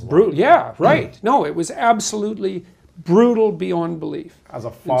joint. It was brutal. Yeah, right. No, it was absolutely brutal beyond belief. As a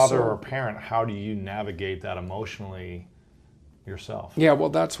father or a parent, how do you navigate that emotionally yourself? Yeah, well,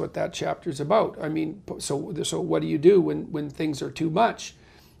 that's what that chapter is about. I mean, so what do you do when things are too much?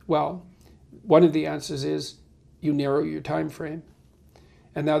 Well, one of the answers is you narrow your time frame.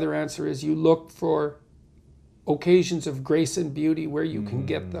 And the other answer is you look for occasions of grace and beauty where you can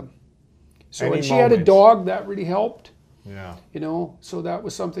get them. So when she had a dog, that really helped. Yeah. So that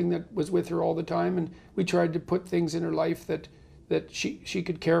was something that was with her all the time, and we tried to put things in her life that she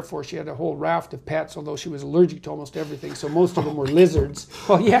could care for. She had a whole raft of pets, although she was allergic to almost everything, so most of them were lizards.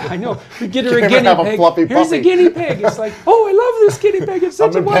 Well, yeah, I know. We'd get her a guinea pig. Here's a guinea pig. It's like, oh, I love this guinea pig. It's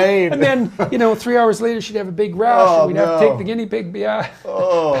such a pain. And then, 3 hours later, she'd have a big rash, and we'd have to take the guinea pig back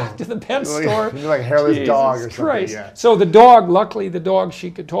to the pet store. You're like a hairless dog or something. Christ. Yeah. So the dog, luckily, she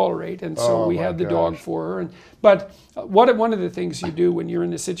could tolerate, and so we had the dog for her. But one of the things you do when you're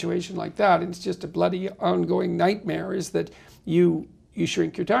in a situation like that, and it's just a bloody ongoing nightmare, is that you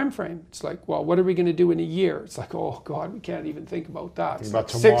shrink your time frame. It's like, well, what are we going to do in a year? It's like, oh God, we can't even think about that. Think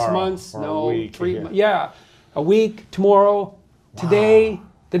about like tomorrow, 6 months, no, 3 months. Yeah, a week, tomorrow, today,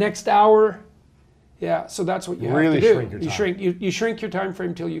 the next hour. Yeah, so that's what you have to do. Shrink your time. You shrink your time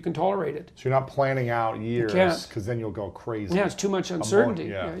frame till you can tolerate it. So you're not planning out years, because then you'll go crazy. Yeah, it's too much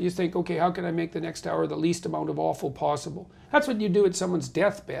uncertainty. You think, okay, how can I make the next hour the least amount of awful possible? That's what you do at someone's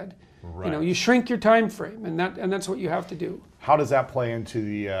deathbed. Right. You shrink your time frame, and that's what you have to do. How does that play into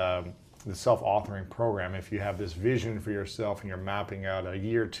the self-authoring program? If you have this vision for yourself and you're mapping out a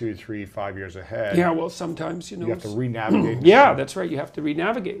year, 2, 3, 5 years ahead. Yeah, well, sometimes you have to re-navigate. Yeah, that's right. You have to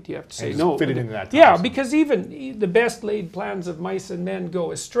re-navigate. You have to say no. Fit it into that time. Yeah, because even the best laid plans of mice and men go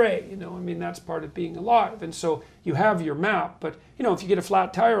astray. That's part of being alive. And so you have your map, but if you get a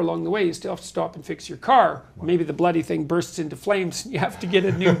flat tire along the way, you still have to stop and fix your car. Maybe the bloody thing bursts into flames and you have to get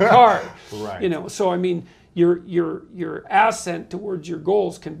a new car. Right. So I mean, your ascent towards your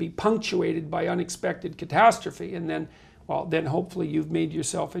goals can be punctuated by unexpected catastrophe, and then hopefully you've made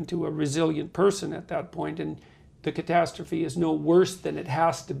yourself into a resilient person at that point, and the catastrophe is no worse than it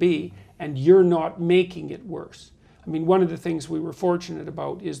has to be, and you're not making it worse. I mean, one of the things we were fortunate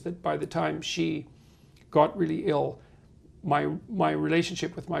about is that by the time she got really ill, my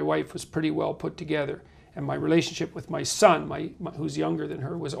relationship with my wife was pretty well put together. And my relationship with my son, who's younger than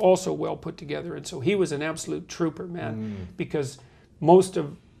her, was also well put together. And so he was an absolute trooper, man, because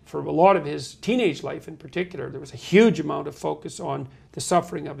for a lot of his teenage life in particular, there was a huge amount of focus on the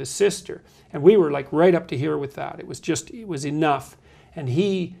suffering of his sister. And we were like right up to here with that. It was enough. And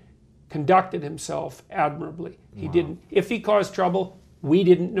he conducted himself admirably. He didn't, if he caused trouble, we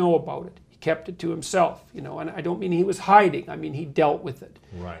didn't know about it. He kept it to himself, you know, and I don't mean he was hiding. I mean, he dealt with it.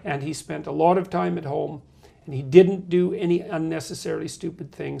 Right. And he spent a lot of time at home, and he didn't do any unnecessarily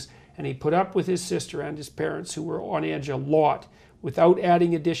stupid things. And he put up with his sister and his parents, who were on edge a lot, without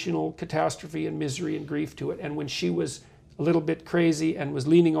adding additional catastrophe and misery and grief to it. And when she was a little bit crazy and was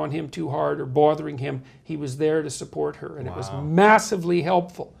leaning on him too hard or bothering him, he was there to support her. And it was massively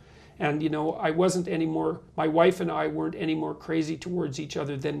helpful. And, you know, my wife and I weren't any more crazy towards each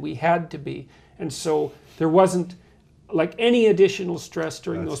other than we had to be. And so there wasn't like any additional stress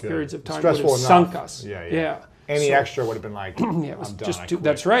during those periods of time would have sunk us. Yeah. Any extra would have been like, yeah, it was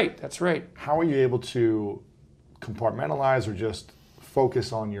that's right. How are you able to compartmentalize or just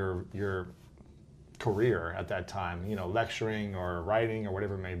focus on your career at that time, you know, lecturing or writing or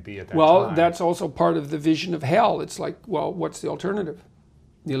whatever it may be at that time? Well, that's also part of the vision of hell. It's like, well, what's the alternative?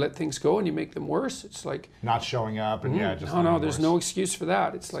 You let things go and you make them worse. It's like not showing up and just no, there's no excuse for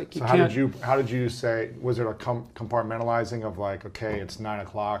that. It's like you so can't. How did you say? Was it a compartmentalizing of like, okay, it's 9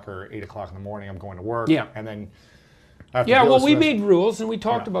 o'clock or 8 o'clock in the morning, I'm going to work, and then well, we made rules and we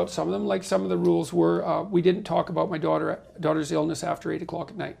talked about some of them. Like some of the rules were we didn't talk about my daughter's illness after 8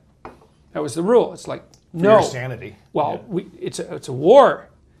 o'clock at night. That was the rule. It's like no your sanity. Well, it's a war.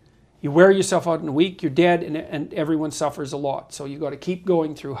 You wear yourself out in a week, you're dead, and everyone suffers a lot. So you got to keep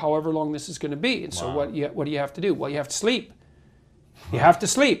going through however long this is going to be. And so what do you have to do? Well, you have to sleep. You have to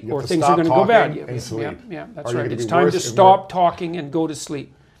sleep, or things are going to go bad. Yeah, that's right. It's time to stop talking and go to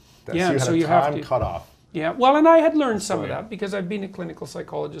sleep. So you have to cut off. Yeah, well, and I had learned some of that because I've been a clinical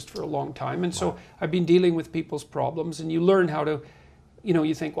psychologist for a long time, and so I've been dealing with people's problems, and you learn how to, you know,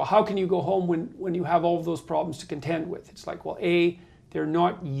 you think, well, how can you go home when you have all of those problems to contend with? It's like, well, they're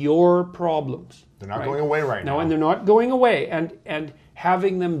not your problems. They're not going away right now. No, and they're not going away. And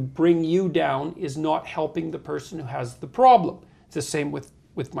having them bring you down is not helping the person who has the problem. It's the same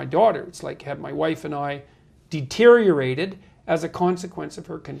with my daughter. It's like had my wife and I deteriorated as a consequence of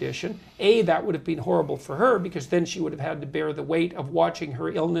her condition, that would have been horrible for her because then she would have had to bear the weight of watching her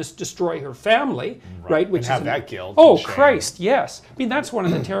illness destroy her family, right? Which and have that guilt. Oh, Christ, yes. I mean, that's one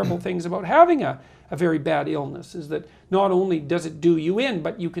of the terrible things about having a very bad illness is that not only does it do you in,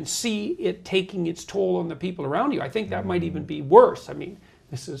 but you can see it taking its toll on the people around you. I think that might even be worse. I mean,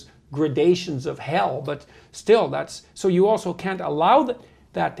 this is gradations of hell, but still so you also can't allow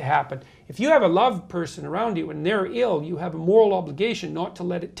that to happen. If you have a loved person around you and they're ill, you have a moral obligation not to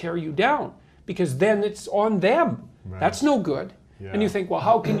let it tear you down because then it's on them. Right. That's no good. Yeah. And you think, well,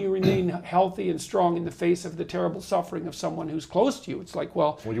 how can you remain healthy and strong in the face of the terrible suffering of someone who's close to you? It's like,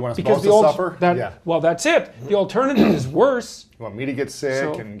 well, you want us to suffer? Well, that's it. The alternative is worse. You want me to get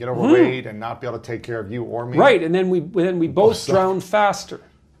sick and get overweight and not be able to take care of you or me? Right, and then we both drown faster.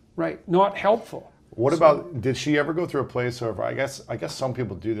 Right, not helpful. What about, did she ever go through a place of, I guess some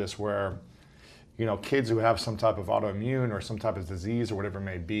people do this where, you know, kids who have some type of autoimmune or some type of disease or whatever it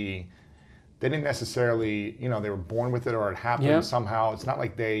may be, they didn't necessarily, you know, they were born with it or it happened somehow. It's not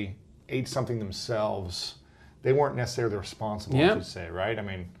like they ate something themselves. They weren't necessarily responsible, I should say, right? I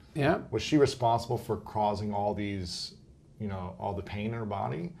mean, was she responsible for causing all these, you know, all the pain in her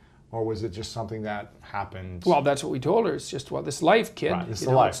body? Or was it just something that happened? Well, that's what we told her. It's just, well, this life, kid. Right, it's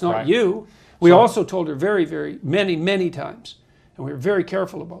the life, it's not you. We also told her very, very, many times, and we were very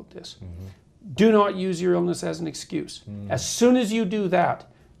careful about this. Do not use your illness as an excuse. As soon as you do that,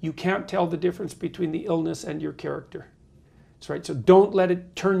 you can't tell the difference between the illness and your character. That's right. So don't let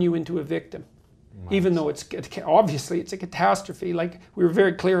it turn you into a victim. Even though obviously it's a catastrophe. Like we were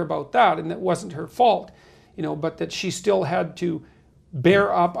very clear about that, and that wasn't her fault, you know, but that she still had to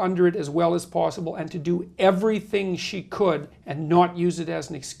bear up under it as well as possible and to do everything she could and not use it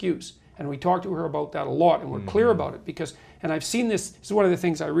as an excuse. And we talked to her about that a lot, and we're clear about it because, and I've seen this is one of the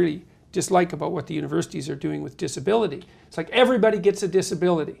things I really dislike about what the universities are doing with disability. It's like everybody gets a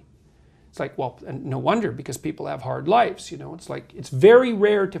disability. It's like, well, and no wonder because people have hard lives, you know. It's like, it's very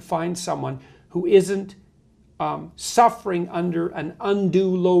rare to find someone who isn't suffering under an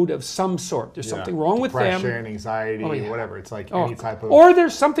undue load of some sort. There's something wrong with them. Depression, anxiety, whatever. It's like any type of... Or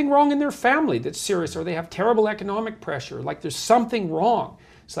there's something wrong in their family that's serious, or they have terrible economic pressure. Like there's something wrong.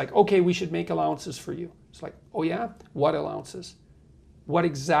 It's like, okay, we should make allowances for you. It's like, oh yeah? What allowances? What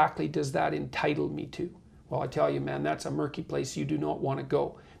exactly does that entitle me to? Well, I tell you, man, that's a murky place you do not want to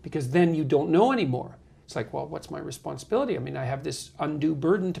go, because then you don't know anymore. It's like, well, what's my responsibility? I mean, I have this undue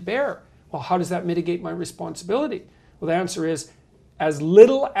burden to bear. Well, how does that mitigate my responsibility? Well, the answer is as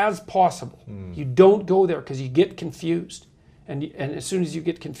little as possible. You don't go there because you get confused. And as soon as you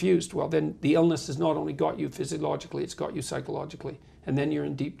get confused, well, then the illness has not only got you physiologically, it's got you psychologically. And then you're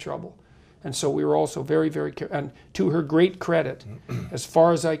in deep trouble. And so we were also very, very careful. And to her great credit, as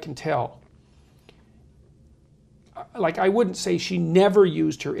far as I can tell, like, I wouldn't say she never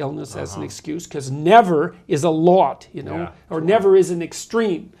used her illness as an excuse, because never is a lot, you know, or never is an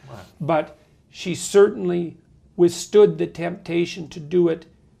extreme. Right. But she certainly withstood the temptation to do it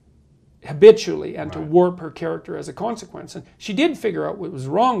habitually and to warp her character as a consequence. And she did figure out what was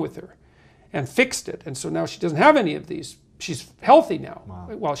wrong with her and fixed it. And so now she doesn't have any of these. She's healthy now.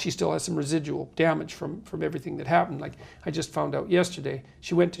 Well, she still has some residual damage from everything that happened. Like, I just found out yesterday,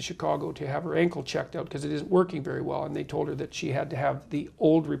 she went to Chicago to have her ankle checked out because it isn't working very well, and they told her that she had to have the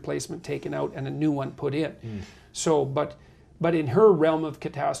old replacement taken out and a new one put in. So, but in her realm of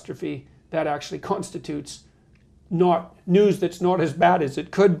catastrophe, that actually constitutes not news that's not as bad as it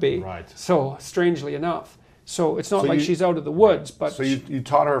could be. Right. So, strangely enough. So it's not like she's out of the woods, but... So you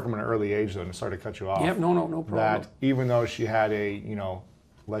taught her from an early age, though, and sorry to cut you off. Yep, no problem. That even though she had a, you know,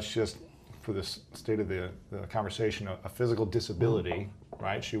 let's just, for the state of the conversation, a physical disability,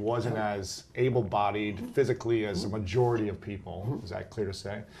 right? She wasn't as able-bodied physically as the majority of people. Is that clear to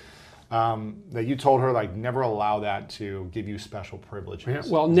say? That you told her, like, never allow that to give you special privileges.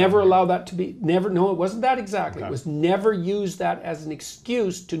 Yeah, well, never allow that to be, no, it wasn't that exactly. Okay. It was never use that as an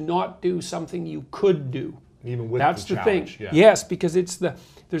excuse to not do something you could do. Even with That's the challenge, thing. Yeah. Yes, because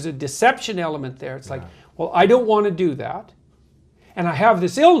there's a deception element there. It's like, well, I don't want to do that, and I have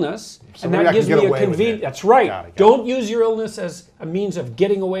this illness, and that gives me a convenience. That's right. Got it. Don't use your illness as a means of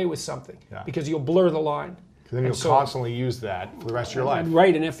getting away with something, because you'll blur the line. Then you'll constantly use that for the rest of your life.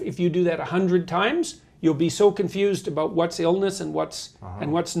 Right, and if you do that 100 times, you'll be so confused about what's illness and what's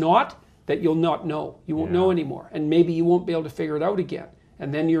not, that you'll not know. You won't know anymore, and maybe you won't be able to figure it out again,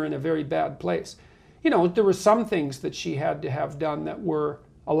 and then you're in a very bad place. You know, there were some things that she had to have done that were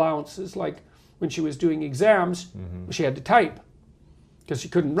allowances, like when she was doing exams, she had to type because she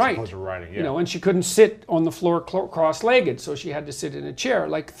couldn't write. Writing, you know, and she couldn't sit on the floor cross-legged, so she had to sit in a chair,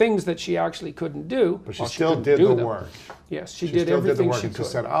 like things that she actually couldn't do. But she still did the work. Yes, she did everything she could. She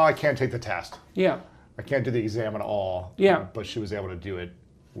said, "Oh, I can't take the test. Yeah, I can't do the exam at all." Yeah, but she was able to do it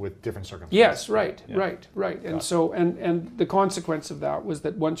with different circumstances. Yes, right. And so, and the consequence of that was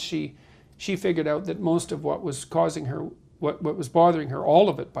that once she figured out that most of what was causing her, what was bothering her, all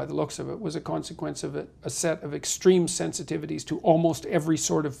of it by the looks of it, was a consequence of a set of extreme sensitivities to almost every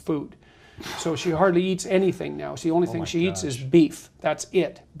sort of food. So she hardly eats anything now. So the only thing she eats is beef. That's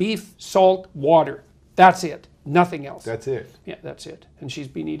it. Beef, salt, water. That's it. Nothing else. That's it. Yeah, that's it. And she's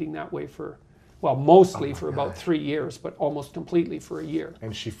been eating that way for, well, mostly for about 3 years, but almost completely for a year.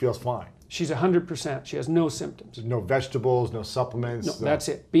 And she feels fine. She's 100%. She has no symptoms. No vegetables, no supplements. No, that's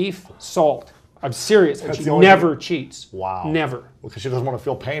it. Beef, salt. I'm serious. And she never cheats. Wow. Never. Because she doesn't want to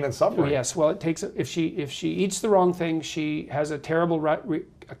feel pain and suffering. Yes. Well, it takes, if she eats the wrong thing, she has a terrible,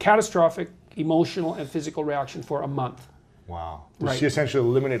 a catastrophic emotional and physical reaction for a month. Wow. Did she essentially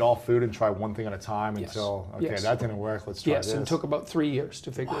eliminate all food and try one thing at a time until, okay, that didn't work, let's try this? Yes, and it took about 3 years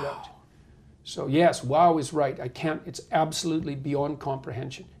to figure it out. So yes, wow is right. It's absolutely beyond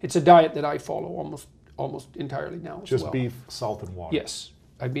comprehension. It's a diet that I follow almost entirely now. Just beef, salt, and water. Yes,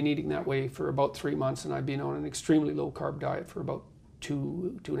 I've been eating that way for about 3 months, and I've been on an extremely low carb diet for about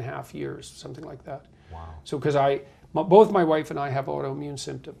two and a half years, something like that. Wow. So because both my wife and I have autoimmune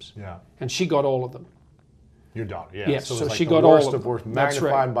symptoms. Yeah. And she got all of them. Your daughter, yeah. Yes, so like she got all of them. Worst,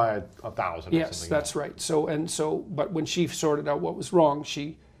 magnified by 1,000. Yes, that's right. But when she sorted out what was wrong,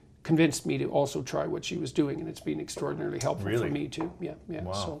 she convinced me to also try what she was doing, and it's been extraordinarily helpful for me too. Yeah.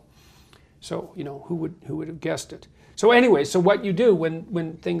 Wow. So you know, who would have guessed it? So anyway, so what you do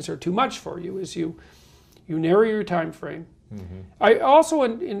when things are too much for you is you narrow your time frame. I also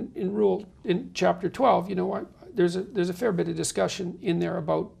in chapter 12, you know, there's a fair bit of discussion in there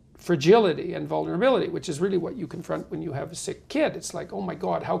about fragility and vulnerability, which is really what you confront when you have a sick kid. It's like, oh my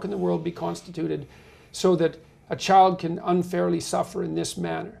God, how can the world be constituted so that a child can unfairly suffer in this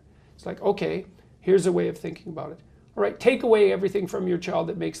manner? It's like, okay, here's a way of thinking about it. All right, take away everything from your child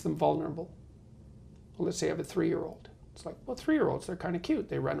that makes them vulnerable. Well, let's say I have a 3-year-old. It's like, well, 3-year-olds, they're kind of cute.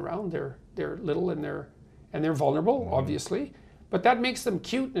 They run around, they're little, and they're vulnerable, obviously. But that makes them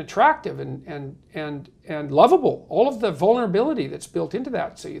cute and attractive and lovable. All of the vulnerability that's built into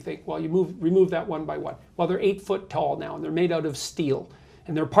that. So you think, well, you remove that one by one. Well, they're 8 foot tall now, and they're made out of steel.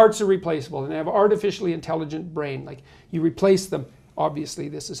 and their parts are replaceable, and they have artificially intelligent brain. Like, you replace them, obviously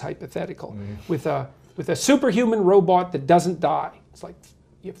this is hypothetical, with a superhuman robot that doesn't die. It's like,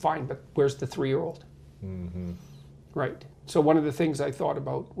 you're fine, but where's the 3-year-old? Right. So one of the things I thought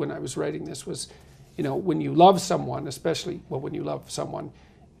about when I was writing this was, you know, when you love someone, especially, well, when you love someone,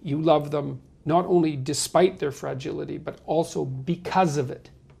 you love them not only despite their fragility, but also because of it.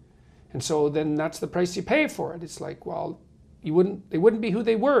 And so then that's the price you pay for it. It's like, well, they wouldn't be who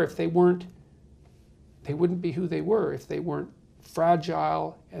they were if they weren't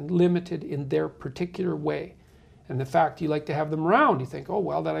fragile and limited in their particular way. And the fact you like to have them around, you think, oh,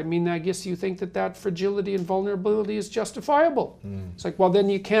 well, I guess you think that fragility and vulnerability is justifiable. It's like, well, then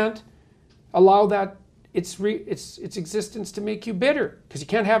you can't allow that its existence to make you bitter, because you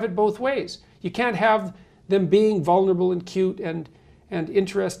can't have it both ways. You can't have them being vulnerable and cute and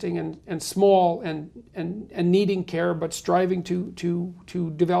interesting and small and needing care, but striving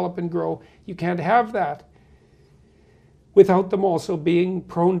to develop and grow. You can't have that without them also being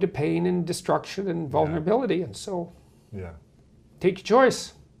prone to pain and destruction and vulnerability. And so take your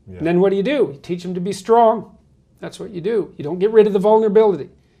choice. And then what do? You teach them to be strong. That's what you do. You don't get rid of the vulnerability.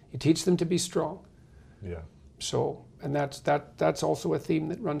 You teach them to be strong. So, and that's also a theme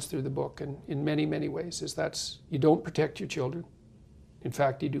that runs through the book, and in many, many ways, you don't protect your children. In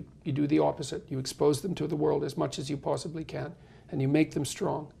fact, you do the opposite. You expose them to the world as much as you possibly can, and you make them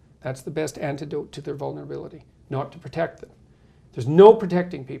strong. That's the best antidote to their vulnerability, not to protect them. There's no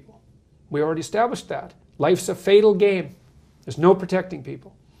protecting people. We already established that. Life's a fatal game. There's no protecting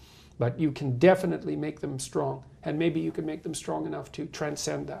people. But you can definitely make them strong, and maybe you can make them strong enough to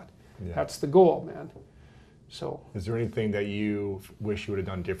transcend that. That's the goal, man. So, is there anything that you wish you would have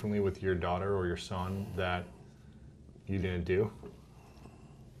done differently with your daughter or your son that you didn't do?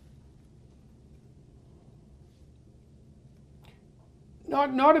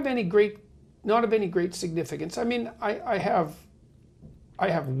 Not of any great significance. I mean, I have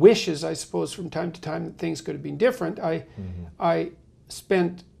wishes, I suppose, from time to time that things could have been different. I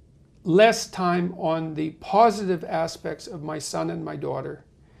spent less time on the positive aspects of my son and my daughter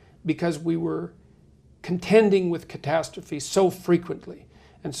because we were contending with catastrophe so frequently.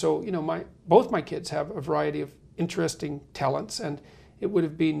 And so, you know, both my kids have a variety of interesting talents, and it would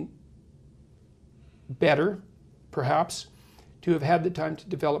have been better, perhaps, to have had the time to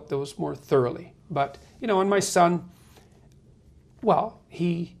develop those more thoroughly. But, you know, and my son, well,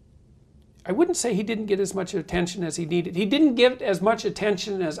 I wouldn't say he didn't get as much attention as he needed. He didn't get as much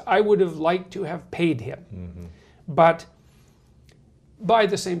attention as I would have liked to have paid him. But by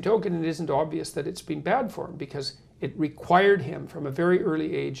the same token, it isn't obvious that it's been bad for him, because it required him from a very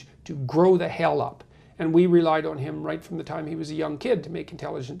early age to grow the hell up. And we relied on him right from the time he was a young kid to make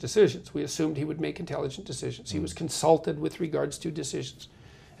intelligent decisions. We assumed he would make intelligent decisions. He was consulted with regards to decisions.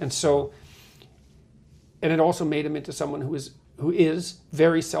 And so, and it also made him into someone who is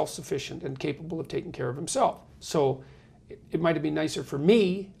very self-sufficient and capable of taking care of himself. So it might have been nicer for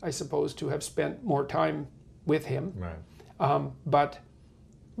me, I suppose, to have spent more time with him.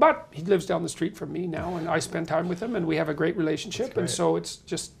 But he lives down the street from me now, and I spend time with him, and we have a great relationship. And so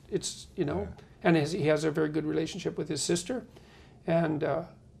it's you know, and he has a very good relationship with his sister, and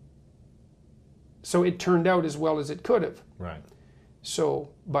so it turned out as well as it could have. So,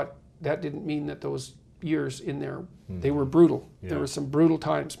 but that didn't mean that those years in there, they were brutal. There were some brutal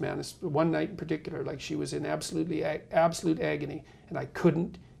times, man. One night in particular, like, she was in absolute agony, and I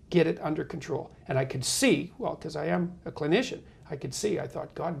couldn't get it under control. And I could see, well, because I am a clinician, I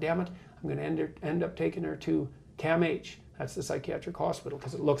thought, God damn it, I'm going to end up taking her to CAMH. That's the psychiatric hospital,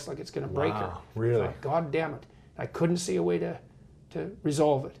 because it looks like it's going to break her. Really? I thought, God damn it. I couldn't see a way to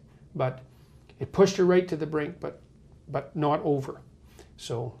resolve it. But it pushed her right to the brink, but not over.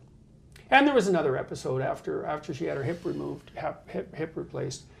 So, and there was another episode after she had her hip removed, hip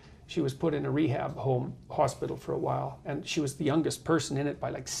replaced. She was put in a rehab hospital for a while, and she was the youngest person in it by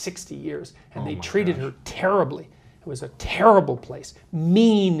like 60 years, and they treated her terribly. It was a terrible place.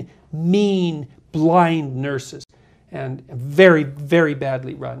 Mean, blind nurses, and very, very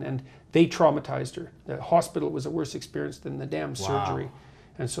badly run. And they traumatized her. The hospital was a worse experience than the damn surgery.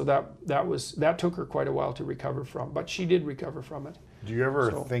 And so that took her quite a while to recover from, but she did recover from it. Do you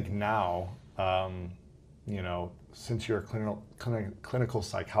ever think now, you know, since you're a clinical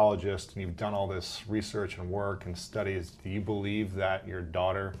psychologist and you've done all this research and work and studies, do you believe that your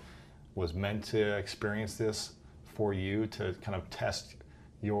daughter was meant to experience this for you to kind of test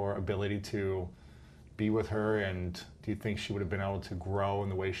your ability to be with her? And do you think she would have been able to grow in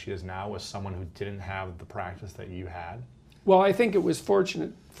the way she is now with someone who didn't have the practice that you had? Well, I think it was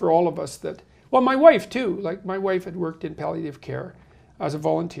fortunate for all of us that, well, my wife too, like my wife had worked in palliative care. as a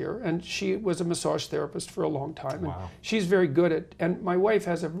volunteer, and she was a massage therapist for a long time. Wow. And she's very good at, and my wife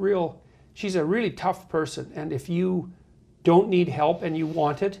has she's a really tough person, and if you don't need help and you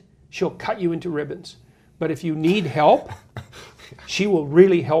want it, she'll cut you into ribbons. But if you need help, she will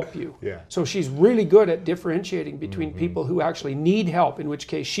really help you. Yeah. So she's really good at differentiating between people who actually need help, in which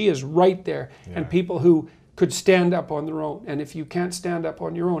case she is right there, and people who could stand up on their own. And if you can't stand up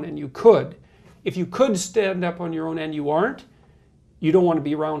on your own, and if you could stand up on your own and you aren't, you don't want to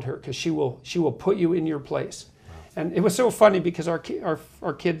be around her, because she will put you in your place. Wow. And it was so funny because our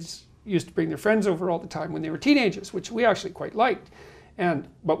kids used to bring their friends over all the time when they were teenagers, which we actually quite liked.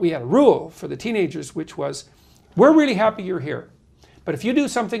 But we had a rule for the teenagers, which was, we're really happy you're here, but if you do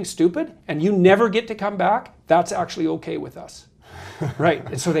something stupid and you never get to come back, that's actually okay with us. Right?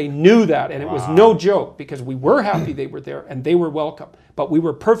 And so they knew that, and it was no joke, because we were happy they were there and they were welcome, but we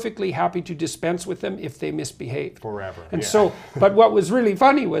were perfectly happy to dispense with them if they misbehaved. Forever. And so, but what was really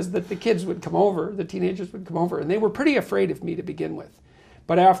funny was that the kids would come over, the teenagers would come over, and they were pretty afraid of me to begin with.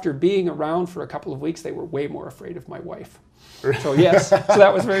 But after being around for a couple of weeks, they were way more afraid of my wife. So yes, so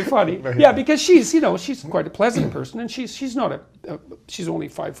that was very funny. Yeah, because she's quite a pleasant person, and she's not she's only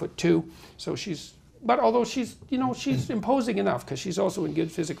 5'2", so but although she's imposing enough, because she's also in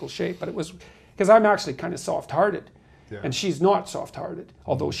good physical shape. But it was because I'm actually kind of soft-hearted, and she's not soft-hearted,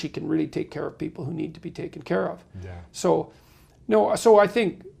 although she can really take care of people who need to be taken care of. Yeah. So I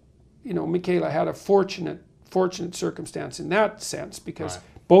think, Michaela had a fortunate circumstance in that sense, because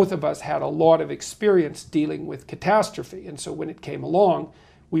both of us had a lot of experience dealing with catastrophe, and so when it came along,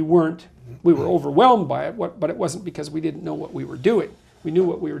 we were overwhelmed by it, but it wasn't because we didn't know what we were doing. We knew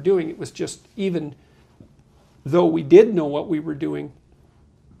what we were doing. It was just, even though we did know what we were doing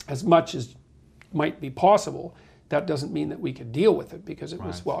as much as might be possible, that doesn't mean that we could deal with it, because it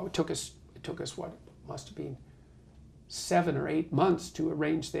took us what must have been 7 or 8 months to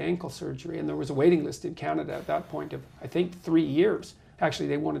arrange the ankle surgery, and there was a waiting list in Canada at that point of, I think, 3 years. Actually,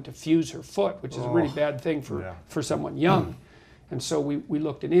 they wanted to fuse her foot, which is a really bad thing for someone young. And so we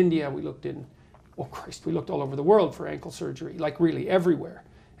looked in India, we looked we looked all over the world for ankle surgery, like really everywhere.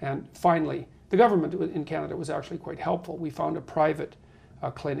 And finally, the government in Canada was actually quite helpful. We found a private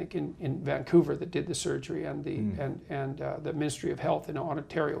clinic in Vancouver that did the surgery, and the Ministry of Health in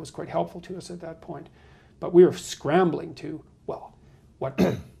Ontario was quite helpful to us at that point. But we were scrambling to,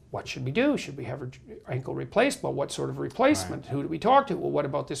 what should we do? Should we have her ankle replaced? Well, what sort of replacement? Who do we talk to? Well, what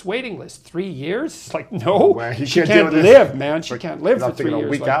about this waiting list? 3 years? It's like, no, she can't live, man. She can't live for 3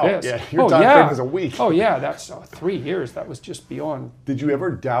 years like this. Yeah, your time frame is a week. Oh yeah, that's 3 years. That was just beyond. Did you ever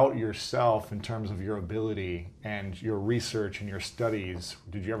doubt yourself in terms of your ability and your research and your studies?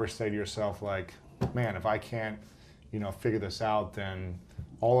 Did you ever say to yourself, like, man, if I can't, figure this out, then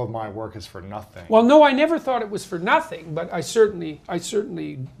all of my work is for nothing? Well, no, I never thought it was for nothing, but I certainly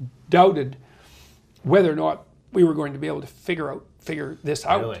doubted whether or not we were going to be able to figure this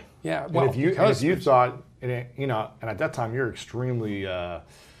out. Really? Yeah. Well, if you thought, and at that time you're extremely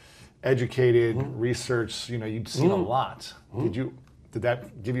educated, researched. You'd seen a lot. Did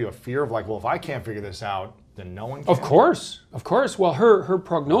that give you a fear of, like, well, if I can't figure this out, then no one can? Of course. Well, her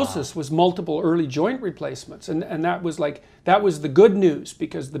prognosis was multiple early joint replacements, and that was the good news,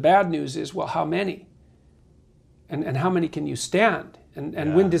 because the bad news is, well, how many? And how many can you stand?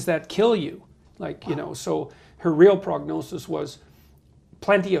 And when does that kill you? So her real prognosis was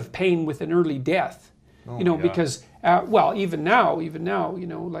plenty of pain with an early death. Because even now,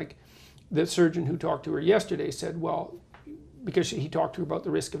 like the surgeon who talked to her yesterday said, well, because he talked to her about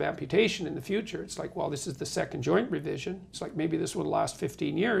the risk of amputation in the future. It's like, well, this is the second joint revision. It's like, maybe this will last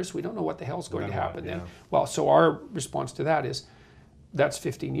 15 years. We don't know what the hell's going to happen then. Well, so our response to that is, that's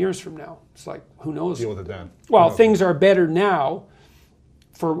 15 years from now. It's like, who knows? Deal with it then. Well, things are better now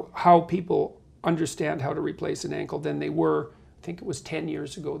for how people understand how to replace an ankle than they were, I think it was 10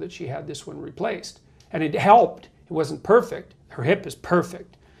 years ago that she had this one replaced. And it helped. It wasn't perfect. Her hip is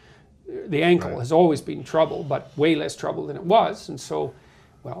perfect. The ankle has always been trouble, but way less trouble than it was. And so,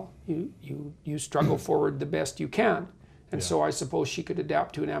 well, you struggle forward the best you can. And so I suppose she could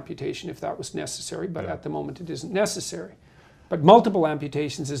adapt to an amputation if that was necessary, but at the moment it isn't necessary. But multiple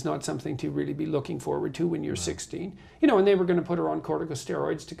amputations is not something to really be looking forward to when you're 16. And they were going to put her on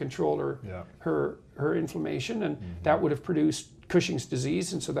corticosteroids to control her inflammation, and that would have produced Cushing's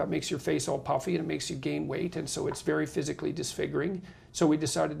disease, and so that makes your face all puffy and it makes you gain weight, and so it's very physically disfiguring. So we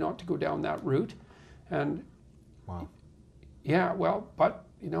decided not to go down that route. And but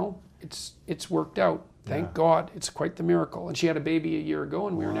it's worked out. Thank God. It's quite the miracle. And she had a baby a year ago,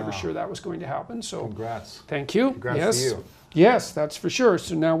 and we were never sure that was going to happen. So congrats. Thank you. Congrats to you. Yes, that's for sure.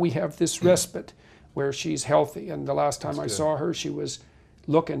 So now we have this respite where she's healthy. And the last time I saw her, she was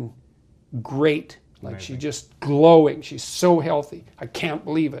looking great. Like Amazing. she's just glowing. She's so healthy. I can't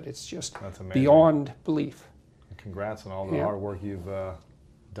believe it. It's just beyond belief. Congrats on all the hard work you've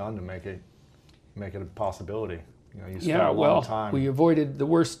done to make it a possibility. You know, you spent a long time. We avoided the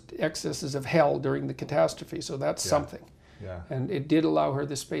worst excesses of hell during the catastrophe, so that's something. Yeah. And it did allow her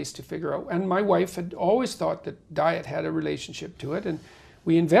the space to figure out. And my wife had always thought that diet had a relationship to it, and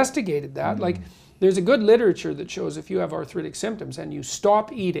we investigated that. Like, there's a good literature that shows if you have arthritic symptoms and you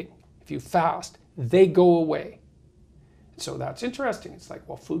stop eating, if you fast, they go away. So that's interesting. It's like,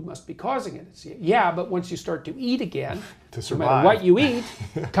 well, food must be causing it. It's, yeah, but once you start to eat again, no matter what you eat,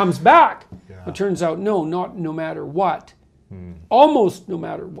 it comes back. Yeah. It turns out, no matter what. Almost no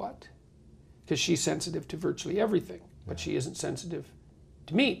matter what. Because she's sensitive to virtually everything, but she isn't sensitive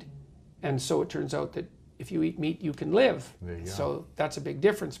to meat. And so it turns out that if you eat meat, you can live. So that's a big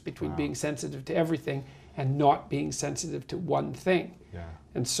difference between being sensitive to everything and not being sensitive to one thing. Yeah.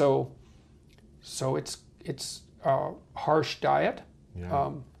 And so it's a harsh diet.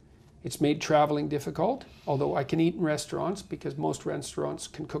 Yeah. It's made traveling difficult, although I can eat in restaurants because most restaurants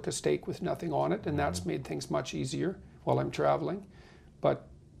can cook a steak with nothing on it, and that's made things much easier while I'm traveling. But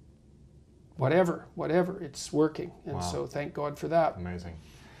whatever, it's working. And so thank God for that. Amazing.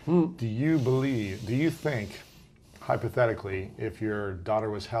 Do you think, hypothetically, if your daughter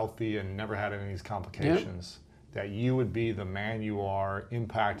was healthy and never had any of these complications, that you would be the man you are,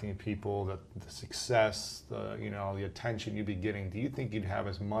 impacting people, the success, the attention you'd be getting? Do you think you'd have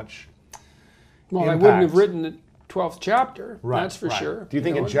as much impact? I wouldn't have written the 12th chapter, that's for sure. Do you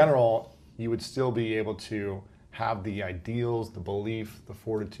think in general you would still be able to have the ideals, the belief, the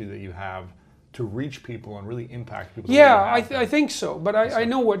fortitude that you have to reach people and really impact people? Yeah, I think so. But I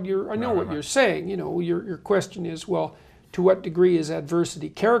know what you're saying. You know, your question is, well, to what degree is adversity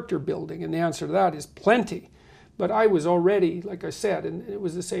character building? And the answer to that is plenty. But I was already, like I said, and it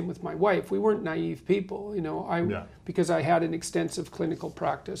was the same with my wife. We weren't naive people, you know. Because I had an extensive clinical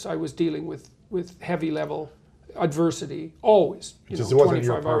practice, I was dealing with heavy level adversity always. You know,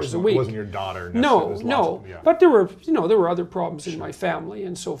 25 hours a week. It wasn't your daughter. No. But there were other problems in my family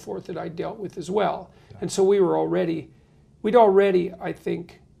and so forth that I dealt with as well. Yeah. And so we'd already, I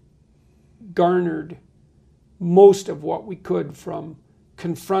think, garnered most of what we could from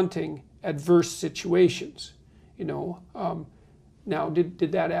confronting adverse situations. You know, now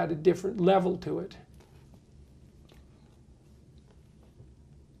did that add a different level to it?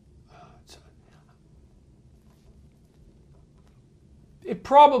 It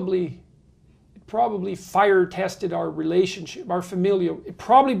probably fire tested our relationship, our familial. It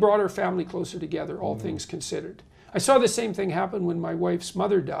probably brought our family closer together, all things considered. I saw the same thing happen when my wife's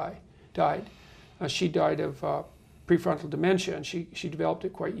mother died. She died of prefrontal dementia, and she developed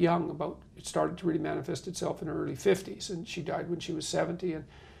it quite young. It started to really manifest itself in her early 50s, and she died when she was 70, and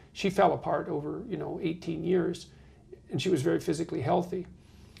she fell apart over 18 years, and she was very physically healthy.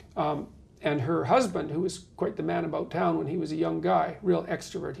 And her husband, who was quite the man about town when he was a young guy, real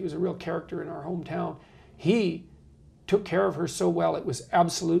extrovert, he was a real character in our hometown, he took care of her so well, it was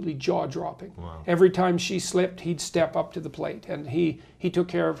absolutely jaw-dropping. Wow. Every time she slipped, he'd step up to the plate, and he took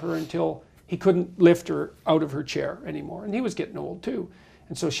care of her until he couldn't lift her out of her chair anymore. And he was getting old too.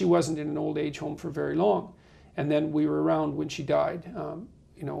 And so she wasn't in an old age home for very long. And then we were around when she died,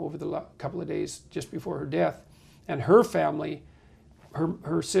 over the couple of days just before her death. And her family,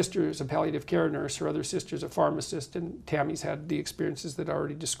 her sister is a palliative care nurse, her other sister's a pharmacist, and Tammy's had the experiences that I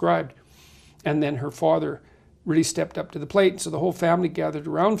already described. And then her father really stepped up to the plate. So the whole family gathered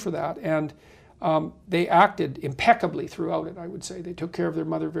around for that. And they acted impeccably throughout it, I would say. They took care of their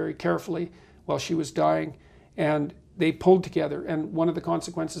mother very carefully while she was dying, and they pulled together. And one of the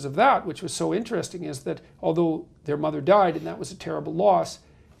consequences of that, which was so interesting, is that although their mother died, and that was a terrible loss,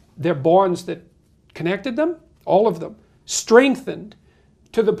 their bonds that connected them, all of them, strengthened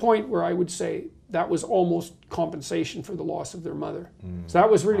to the point where I would say that was almost compensation for the loss of their mother. So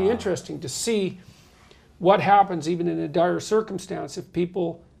that was really interesting to see what happens even in a dire circumstance if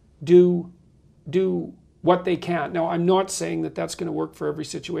people do what they can. Now, I'm not saying that that's going to work for every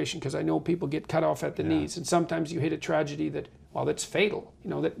situation, because I know people get cut off at the knees, and sometimes you hit a tragedy that's fatal,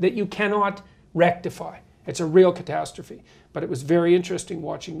 that you cannot rectify. It's a real catastrophe. But it was very interesting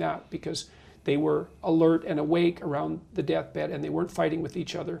watching that, because they were alert and awake around the deathbed, and they weren't fighting with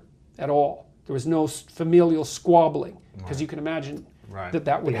each other at all. There was no familial squabbling, because you can imagine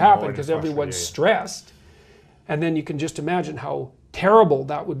that would happen, because everyone's stressed. And then you can just imagine how terrible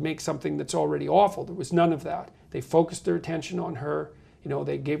that would make something that's already awful. There was none of that. They focused their attention on her.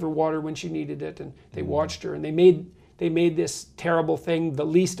 They gave her water when she needed it, and they watched her, and they made this terrible thing the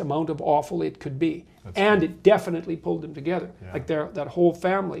least amount of awful it could be. and it definitely pulled them together. Like that whole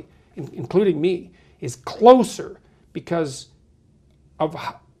family, including me, is closer because of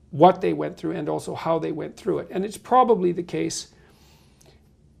what they went through and also how they went through it. And it's probably the case,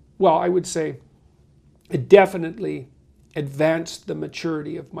 well, I would say it definitely advanced the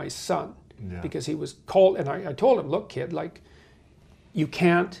maturity of my son, because he was called, and I told him, look, kid, like, you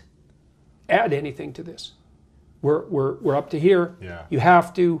can't add anything to this. We're up to here. You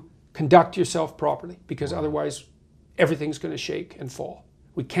have to conduct yourself properly, because otherwise everything's going to shake and fall.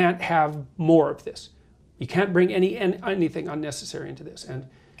 We can't have more of this. You can't bring anything unnecessary into this. And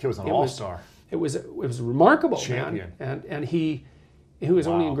kid was an all-star. It was remarkable, champion. Man. And he was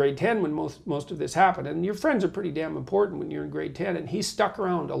only in grade 10 when most of this happened. And your friends are pretty damn important when you're in grade 10. And he stuck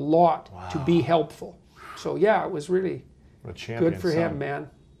around a lot to be helpful. So yeah, it was really good for him, man.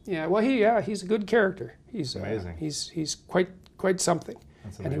 Yeah, well, he's a good character. He's amazing. He's quite something.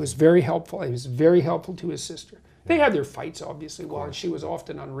 And he was very helpful. He was very helpful to his sister. They had their fights, obviously, and she was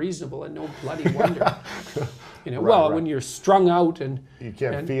often unreasonable, and no bloody wonder. When you're strung out and you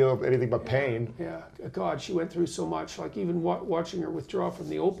can't feel anything but pain. Yeah, God, she went through so much. Like even watching her withdraw from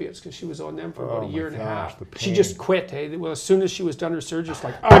the opiates, because she was on them for about a year and a half. She just quit. Hey, well, as soon as she was done her surgery, it's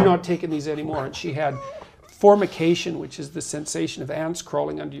like, I'm not taking these anymore. And she had formication, which is the sensation of ants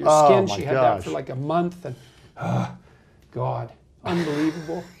crawling under your skin. She had that for like a month, and God,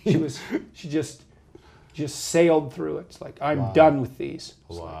 unbelievable. She just sailed through it. It's like, I'm done with these.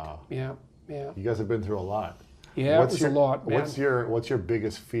 It's like, yeah. You guys have been through a lot. Yeah, it was a lot, man. What's your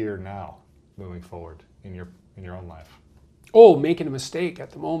biggest fear now, moving forward in your own life? Oh, making a mistake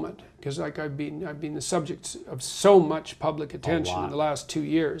at the moment, because like I've been the subject of so much public attention in the last 2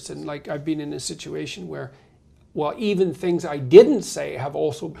 years, and like I've been in a situation where, well, even things I didn't say have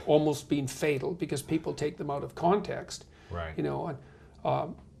also almost been fatal because people take them out of context. Right.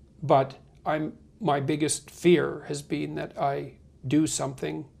 But my biggest fear has been that I do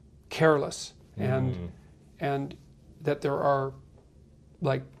something careless and that there are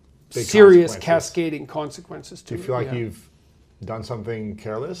like big serious cascading consequences to it. Do you feel like you've done something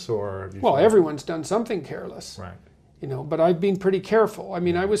careless, or? Well, everyone's done something careless. Right. But I've been pretty careful. I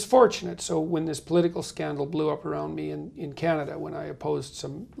mean, I was fortunate. So when this political scandal blew up around me in Canada, when I opposed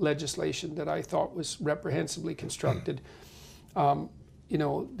some legislation that I thought was reprehensibly constructed, the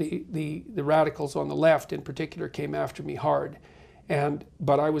radicals on the left in particular came after me hard.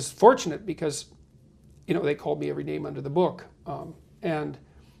 But I was fortunate because, they called me every name under the book, and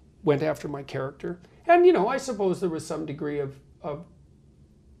went after my character. And, I suppose there was some degree of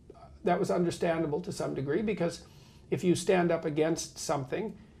that was understandable to some degree, because if you stand up against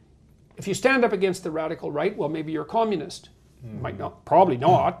something, if you stand up against the radical right, well, maybe you're a communist. Might not, probably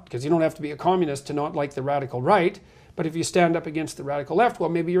not, because you don't have to be a communist to not like the radical right. But if you stand up against the radical left, well,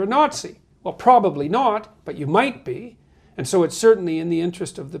 maybe you're a Nazi. Well, probably not, but you might be. And so it's certainly in the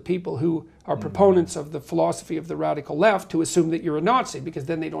interest of the people who are proponents of the philosophy of the radical left to assume that you're a Nazi, because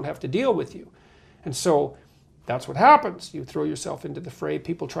then they don't have to deal with you. And so that's what happens. You throw yourself into the fray.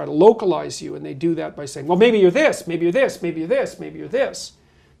 People try to localize you, and they do that by saying, well, maybe you're this, maybe you're this, maybe you're this, maybe you're this.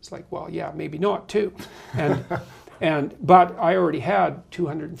 It's like, well, yeah, maybe not too. But I already had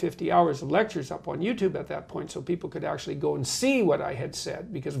 250 hours of lectures up on YouTube at that point, so people could actually go and see what I had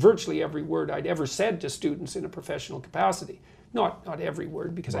said, because virtually every word I'd ever said to students in a professional capacity, not every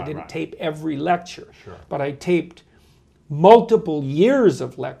word, because I didn't tape every lecture, but I taped multiple years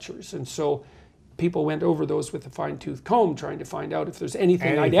of lectures, and so people went over those with a fine-tooth comb trying to find out if there's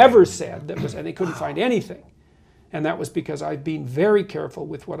anything I'd ever said that was, and they couldn't find anything. And that was because I've been very careful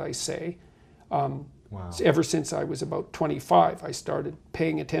with what I say. Ever since I was about 25, I started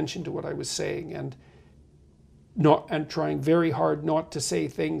paying attention to what I was saying, and trying very hard not to say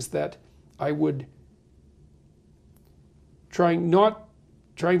things that I would, trying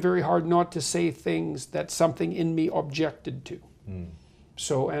very hard not to say things that something in me objected to.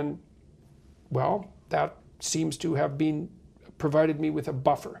 So, that seems to have provided me with a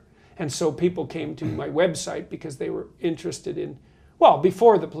buffer. And so people came to my website because they were interested in, well,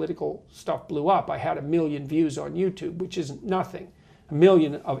 before the political stuff blew up, I had 1 million views on YouTube, which isn't nothing. 1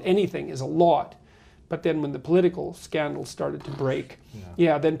 million of anything is a lot. But then when the political scandal started to break,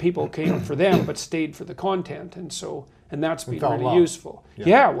 then people came for them but stayed for the content. And that's been really useful.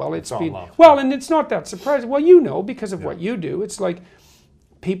 Well, it's been, and it's not that surprising. Well, because of what you do, it's like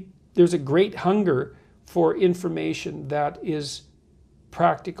there's a great hunger for information that is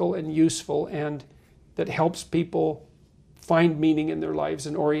practical and useful and that helps people find meaning in their lives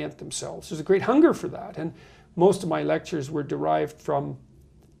and orient themselves. There's a great hunger for that. And most of my lectures were derived from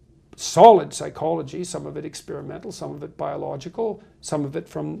solid psychology, some of it experimental, some of it biological, some of it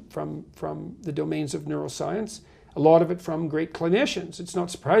from the domains of neuroscience, a lot of it from great clinicians. It's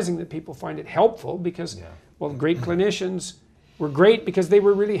not surprising that people find it helpful because, well, great clinicians were great because they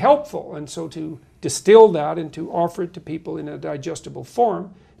were really helpful. And so to distill that and to offer it to people in a digestible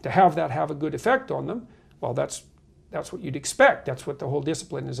form, to have that have a good effect on them, well, that's what you'd expect. That's what the whole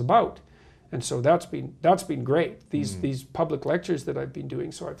discipline is about. And so that's been great. These public lectures that I've been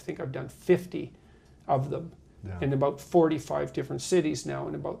doing, so I think I've done 50 of them in about 45 different cities now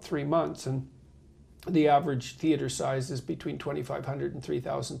in about 3 months. And the average theater size is between 2,500 and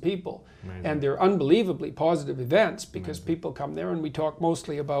 3,000 people. Amazing. And they're unbelievably positive events because people come there and we talk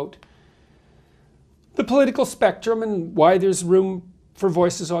mostly about the political spectrum and why there's room for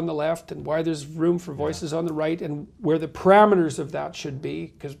voices on the left and why there's room for voices on the right and where the parameters of that should be,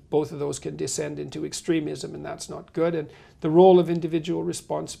 because both of those can descend into extremism and that's not good, and the role of individual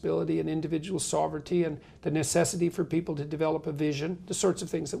responsibility and individual sovereignty and the necessity for people to develop a vision, the sorts of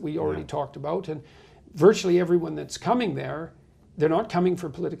things that we already talked about. And virtually everyone that's coming there, they're not coming for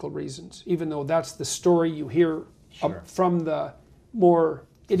political reasons, even though that's the story you hear from the more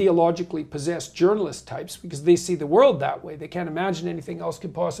ideologically possessed journalist types, because they see the world that way. They can't imagine anything else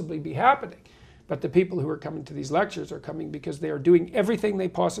could possibly be happening. But the people who are coming to these lectures are coming because they are doing everything they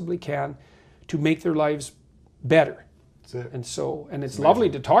possibly can to make their lives better. That's it. And so, and it's lovely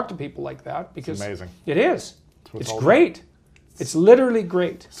to talk to people like that because it's amazing. It is. It's great. It's literally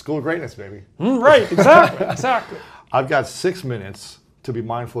great. School of greatness, baby. Right, exactly, exactly. I've got 6 minutes to be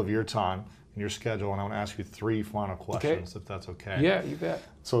mindful of your time and your schedule, and I want to ask you 3 final questions, if that's okay. Yeah, you bet.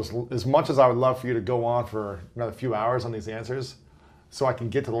 So as much as I would love for you to go on for another few hours on these answers, so I can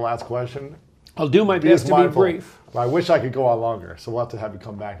get to the last question, I'll do my best to be brief. I wish I could go on longer, so we'll have to have you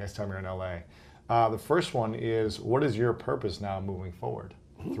come back next time you're in LA. The first one is, what is your purpose now moving forward?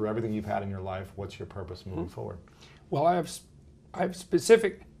 Through everything you've had in your life, what's your purpose moving forward? Well, I have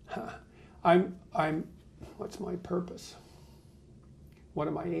specific, what's my purpose? What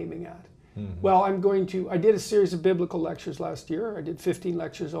am I aiming at? Well, I did a series of biblical lectures last year. I did 15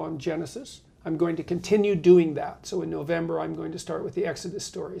 lectures on Genesis. I'm going to continue doing that. So in November, I'm going to start with the Exodus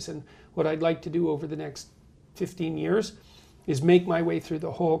stories. And what I'd like to do over the next 15 years is make my way through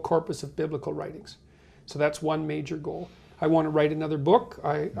the whole corpus of biblical writings. So that's one major goal. I want to write another book.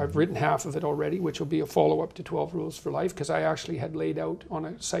 I've written half of it already, which will be a follow-up to 12 Rules for Life, because I actually had laid out on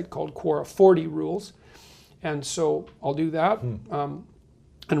a site called Quora 40 rules. And so I'll do that.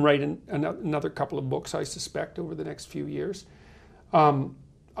 And write another couple of books, I suspect, over the next few years.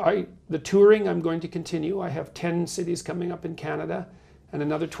 The touring, I'm going to continue. I have 10 cities coming up in Canada and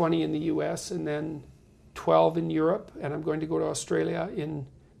another 20 in the US and then 12 in Europe. And I'm going to go to Australia in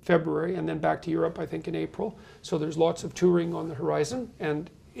February and then back to Europe, I think, in April. So there's lots of touring on the horizon. And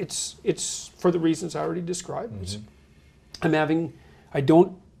it's for the reasons I already described.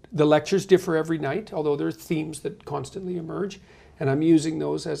 The lectures differ every night, although there are themes that constantly emerge. And I'm using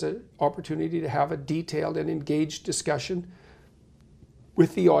those as an opportunity to have a detailed and engaged discussion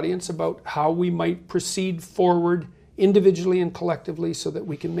with the audience about how we might proceed forward individually and collectively so that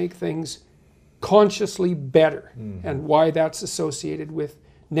we can make things consciously better, and why that's associated with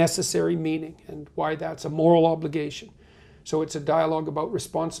necessary meaning and why that's a moral obligation. So it's a dialogue about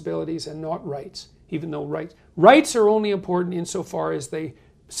responsibilities and not rights, even though rights are only important insofar as they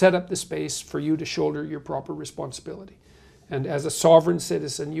set up the space for you to shoulder your proper responsibility. And as a sovereign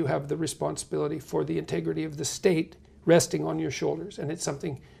citizen, you have the responsibility for the integrity of the state resting on your shoulders. And it's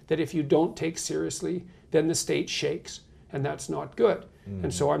something that if you don't take seriously, then the state shakes. And that's not good.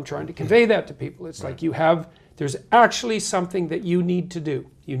 And so I'm trying to convey that to people. It's like there's actually something that you need to do.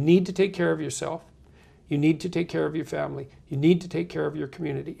 You need to take care of yourself. You need to take care of your family. You need to take care of your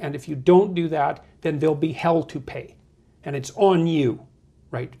community. And if you don't do that, then there'll be hell to pay. And it's on you,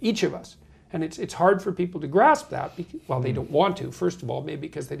 right? Each of us. And it's hard for people to grasp that. Well, they don't want to, first of all, maybe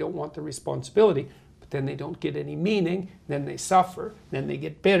because they don't want the responsibility, but then they don't get any meaning, then they suffer, then they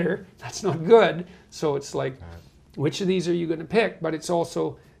get bitter. That's not good. So it's like, which of these are you going to pick? But it's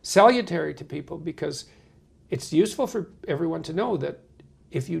also salutary to people because it's useful for everyone to know that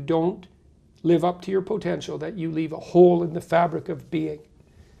if you don't live up to your potential, that you leave a hole in the fabric of being.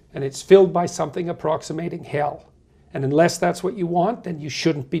 And it's filled by something approximating hell. And unless that's what you want, then you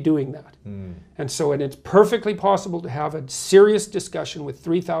shouldn't be doing that. And it's perfectly possible to have a serious discussion with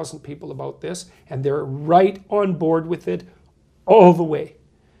 3,000 people about this, and they're right on board with it all the way.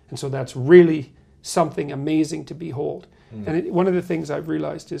 And so that's really something amazing to behold. And one of the things I've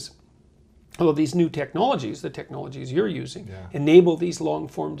realized is, although these new technologies, the technologies you're using, enable these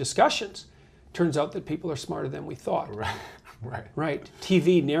long-form discussions, turns out that people are smarter than we thought. Right. Right.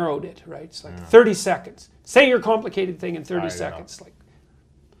 TV narrowed it, right? It's like 30 seconds. Say your complicated thing in 30 seconds.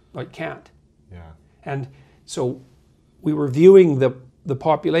 Like can't. Yeah. And so we were viewing the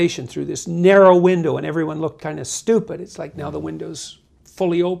population through this narrow window, and everyone looked kind of stupid. It's like now the window's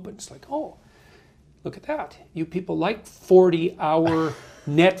fully open. It's like, oh, look at that. You people like 40-hour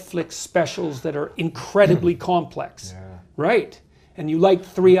Netflix specials that are incredibly complex. Yeah. Right. And you like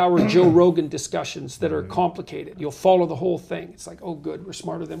 3-hour Joe Rogan discussions that are complicated. You'll follow the whole thing. It's like, oh, good, we're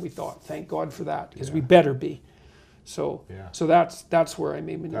smarter than we thought. Thank God for that, because we better be. So, so that's where I'm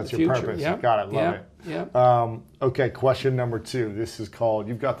aiming in the future. That's your purpose. Yeah. Got it. Love it. Yeah. Okay, question number 2. This is called,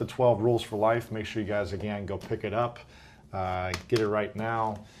 you've got the 12 Rules for Life. Make sure you guys, again, go pick it up. Get it right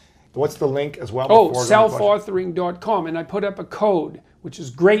now. What's the link as well? Oh, selfauthoring.com. And I put up a code, which is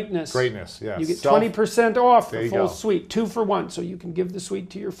greatness. Greatness, yes. You get 20% off the full go. suite, 2 for 1, so you can give the suite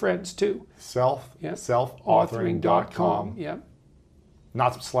to your friends too. Selfauthoring.com. Yeah.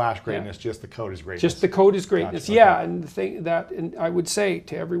 Not /greatness, just the code is greatness. Just the code is greatness. Gotcha. Yeah, Okay. and the thing that, and I would say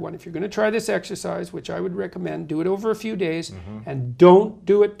to everyone, if you're going to try this exercise, which I would recommend, do it over a few days, and don't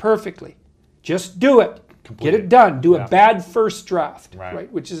do it perfectly. Just do it. Get it done. Do a bad first draft,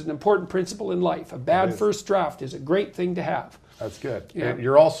 right? Which is an important principle in life. A bad first draft is a great thing to have. That's good. Yeah.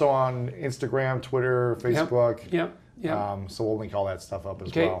 You're also on Instagram, Twitter, Facebook. Yep. So we'll link all that stuff up as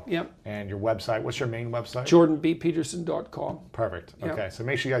Okay. well. Yep. And your website. What's your main website? JordanBPeterson.com. Perfect. Yep. Okay. So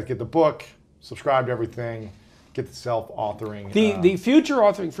make sure you guys get the book, subscribe to everything, get the self-authoring. The future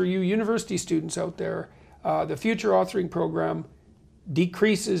authoring for you university students out there, the future authoring program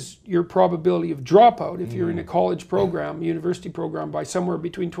decreases your probability of dropout if you're in a college program, university program, by somewhere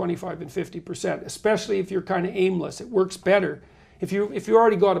between 25 and 50%, especially if you're kind of aimless. It works better. If you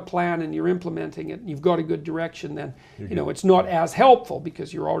already got a plan and you're implementing it and you've got a good direction, then it's not as helpful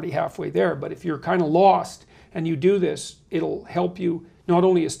because you're already halfway there. But if you're kind of lost and you do this, it'll help you not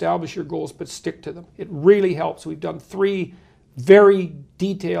only establish your goals but stick to them. It really helps. We've done 3 very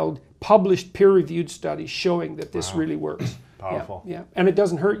detailed, published, peer-reviewed studies showing that this really works. Powerful. Yeah. And it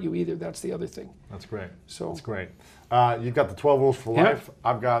doesn't hurt you either. That's the other thing. That's great. So that's great. You've got the 12 Rules for Life.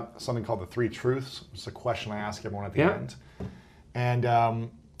 I've got something called the 3 Truths. It's a question I ask everyone at the end. And so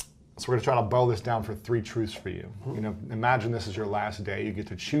we're going to try to boil this down for 3 truths for you. Imagine this is your last day. You get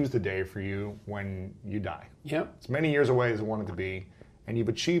to choose the day for you when you die. It's many years away as you want it to be, and you've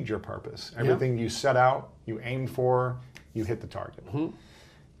achieved your purpose. Everything you set out, you aimed for, you hit the target.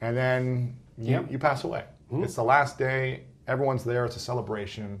 And then you pass away. It's the last day. Everyone's there. It's a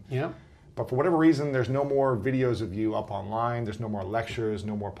celebration. But for whatever reason, there's no more videos of you up online. There's no more lectures,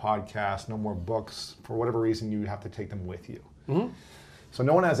 no more podcasts, no more books. For whatever reason, you have to take them with you. So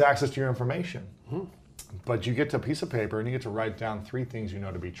no one has access to your information. But you get a piece of paper and you get to write down 3 things you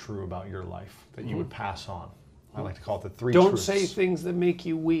know to be true about your life that you would pass on. I like to call it the 3 truths. Don't say things that make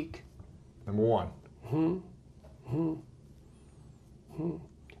you weak. Number 1.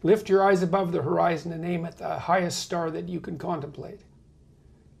 Lift your eyes above the horizon and aim at the highest star that you can contemplate.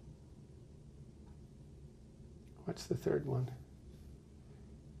 What's the 3rd one?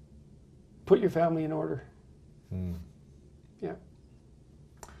 Put your family in order. Yeah.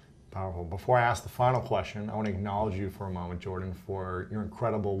 Powerful. Before I ask the final question, I want to acknowledge you for a moment, Jordan, for your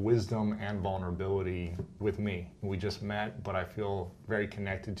incredible wisdom and vulnerability with me. We just met, but I feel very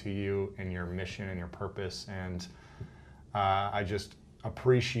connected to you and your mission and your purpose, and I just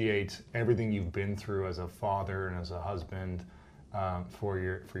appreciate everything you've been through as a father and as a husband, for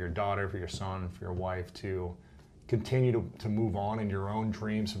your daughter, for your son, for your wife, to continue to move on in your own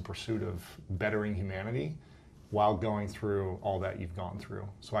dreams in pursuit of bettering humanity while going through all that you've gone through.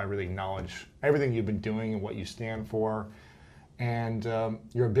 So I really acknowledge everything you've been doing and what you stand for, and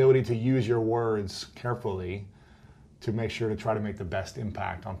your ability to use your words carefully to make sure to try to make the best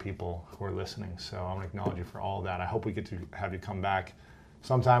impact on people who are listening. So I want to acknowledge you for all that. I hope we get to have you come back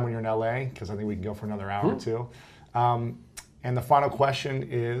sometime when you're in LA, because I think we can go for another hour or 2. And the final question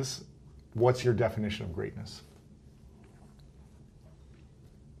is, what's your definition of greatness?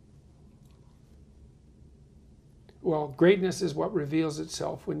 Well, greatness is what reveals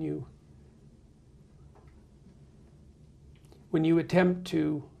itself when you attempt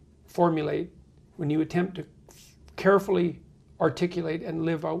to formulate, when you attempt to carefully articulate and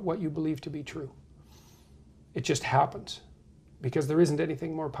live out what you believe to be true. It just happens, because there isn't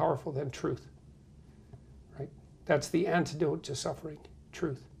anything more powerful than truth, right? That's the antidote to suffering,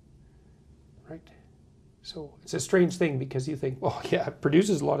 truth, right? So it's a strange thing, because you think, well, yeah, it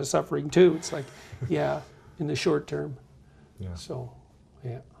produces a lot of suffering too. It's like, yeah, in the short term. Yeah. So,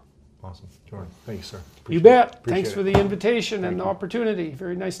 yeah. Awesome. Jordan, thank you, sir. You bet. Appreciate Thanks it. for the invitation and the opportunity.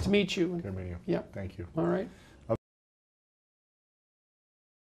 Very nice to meet you. Good meeting you. Yeah. Thank you. All right.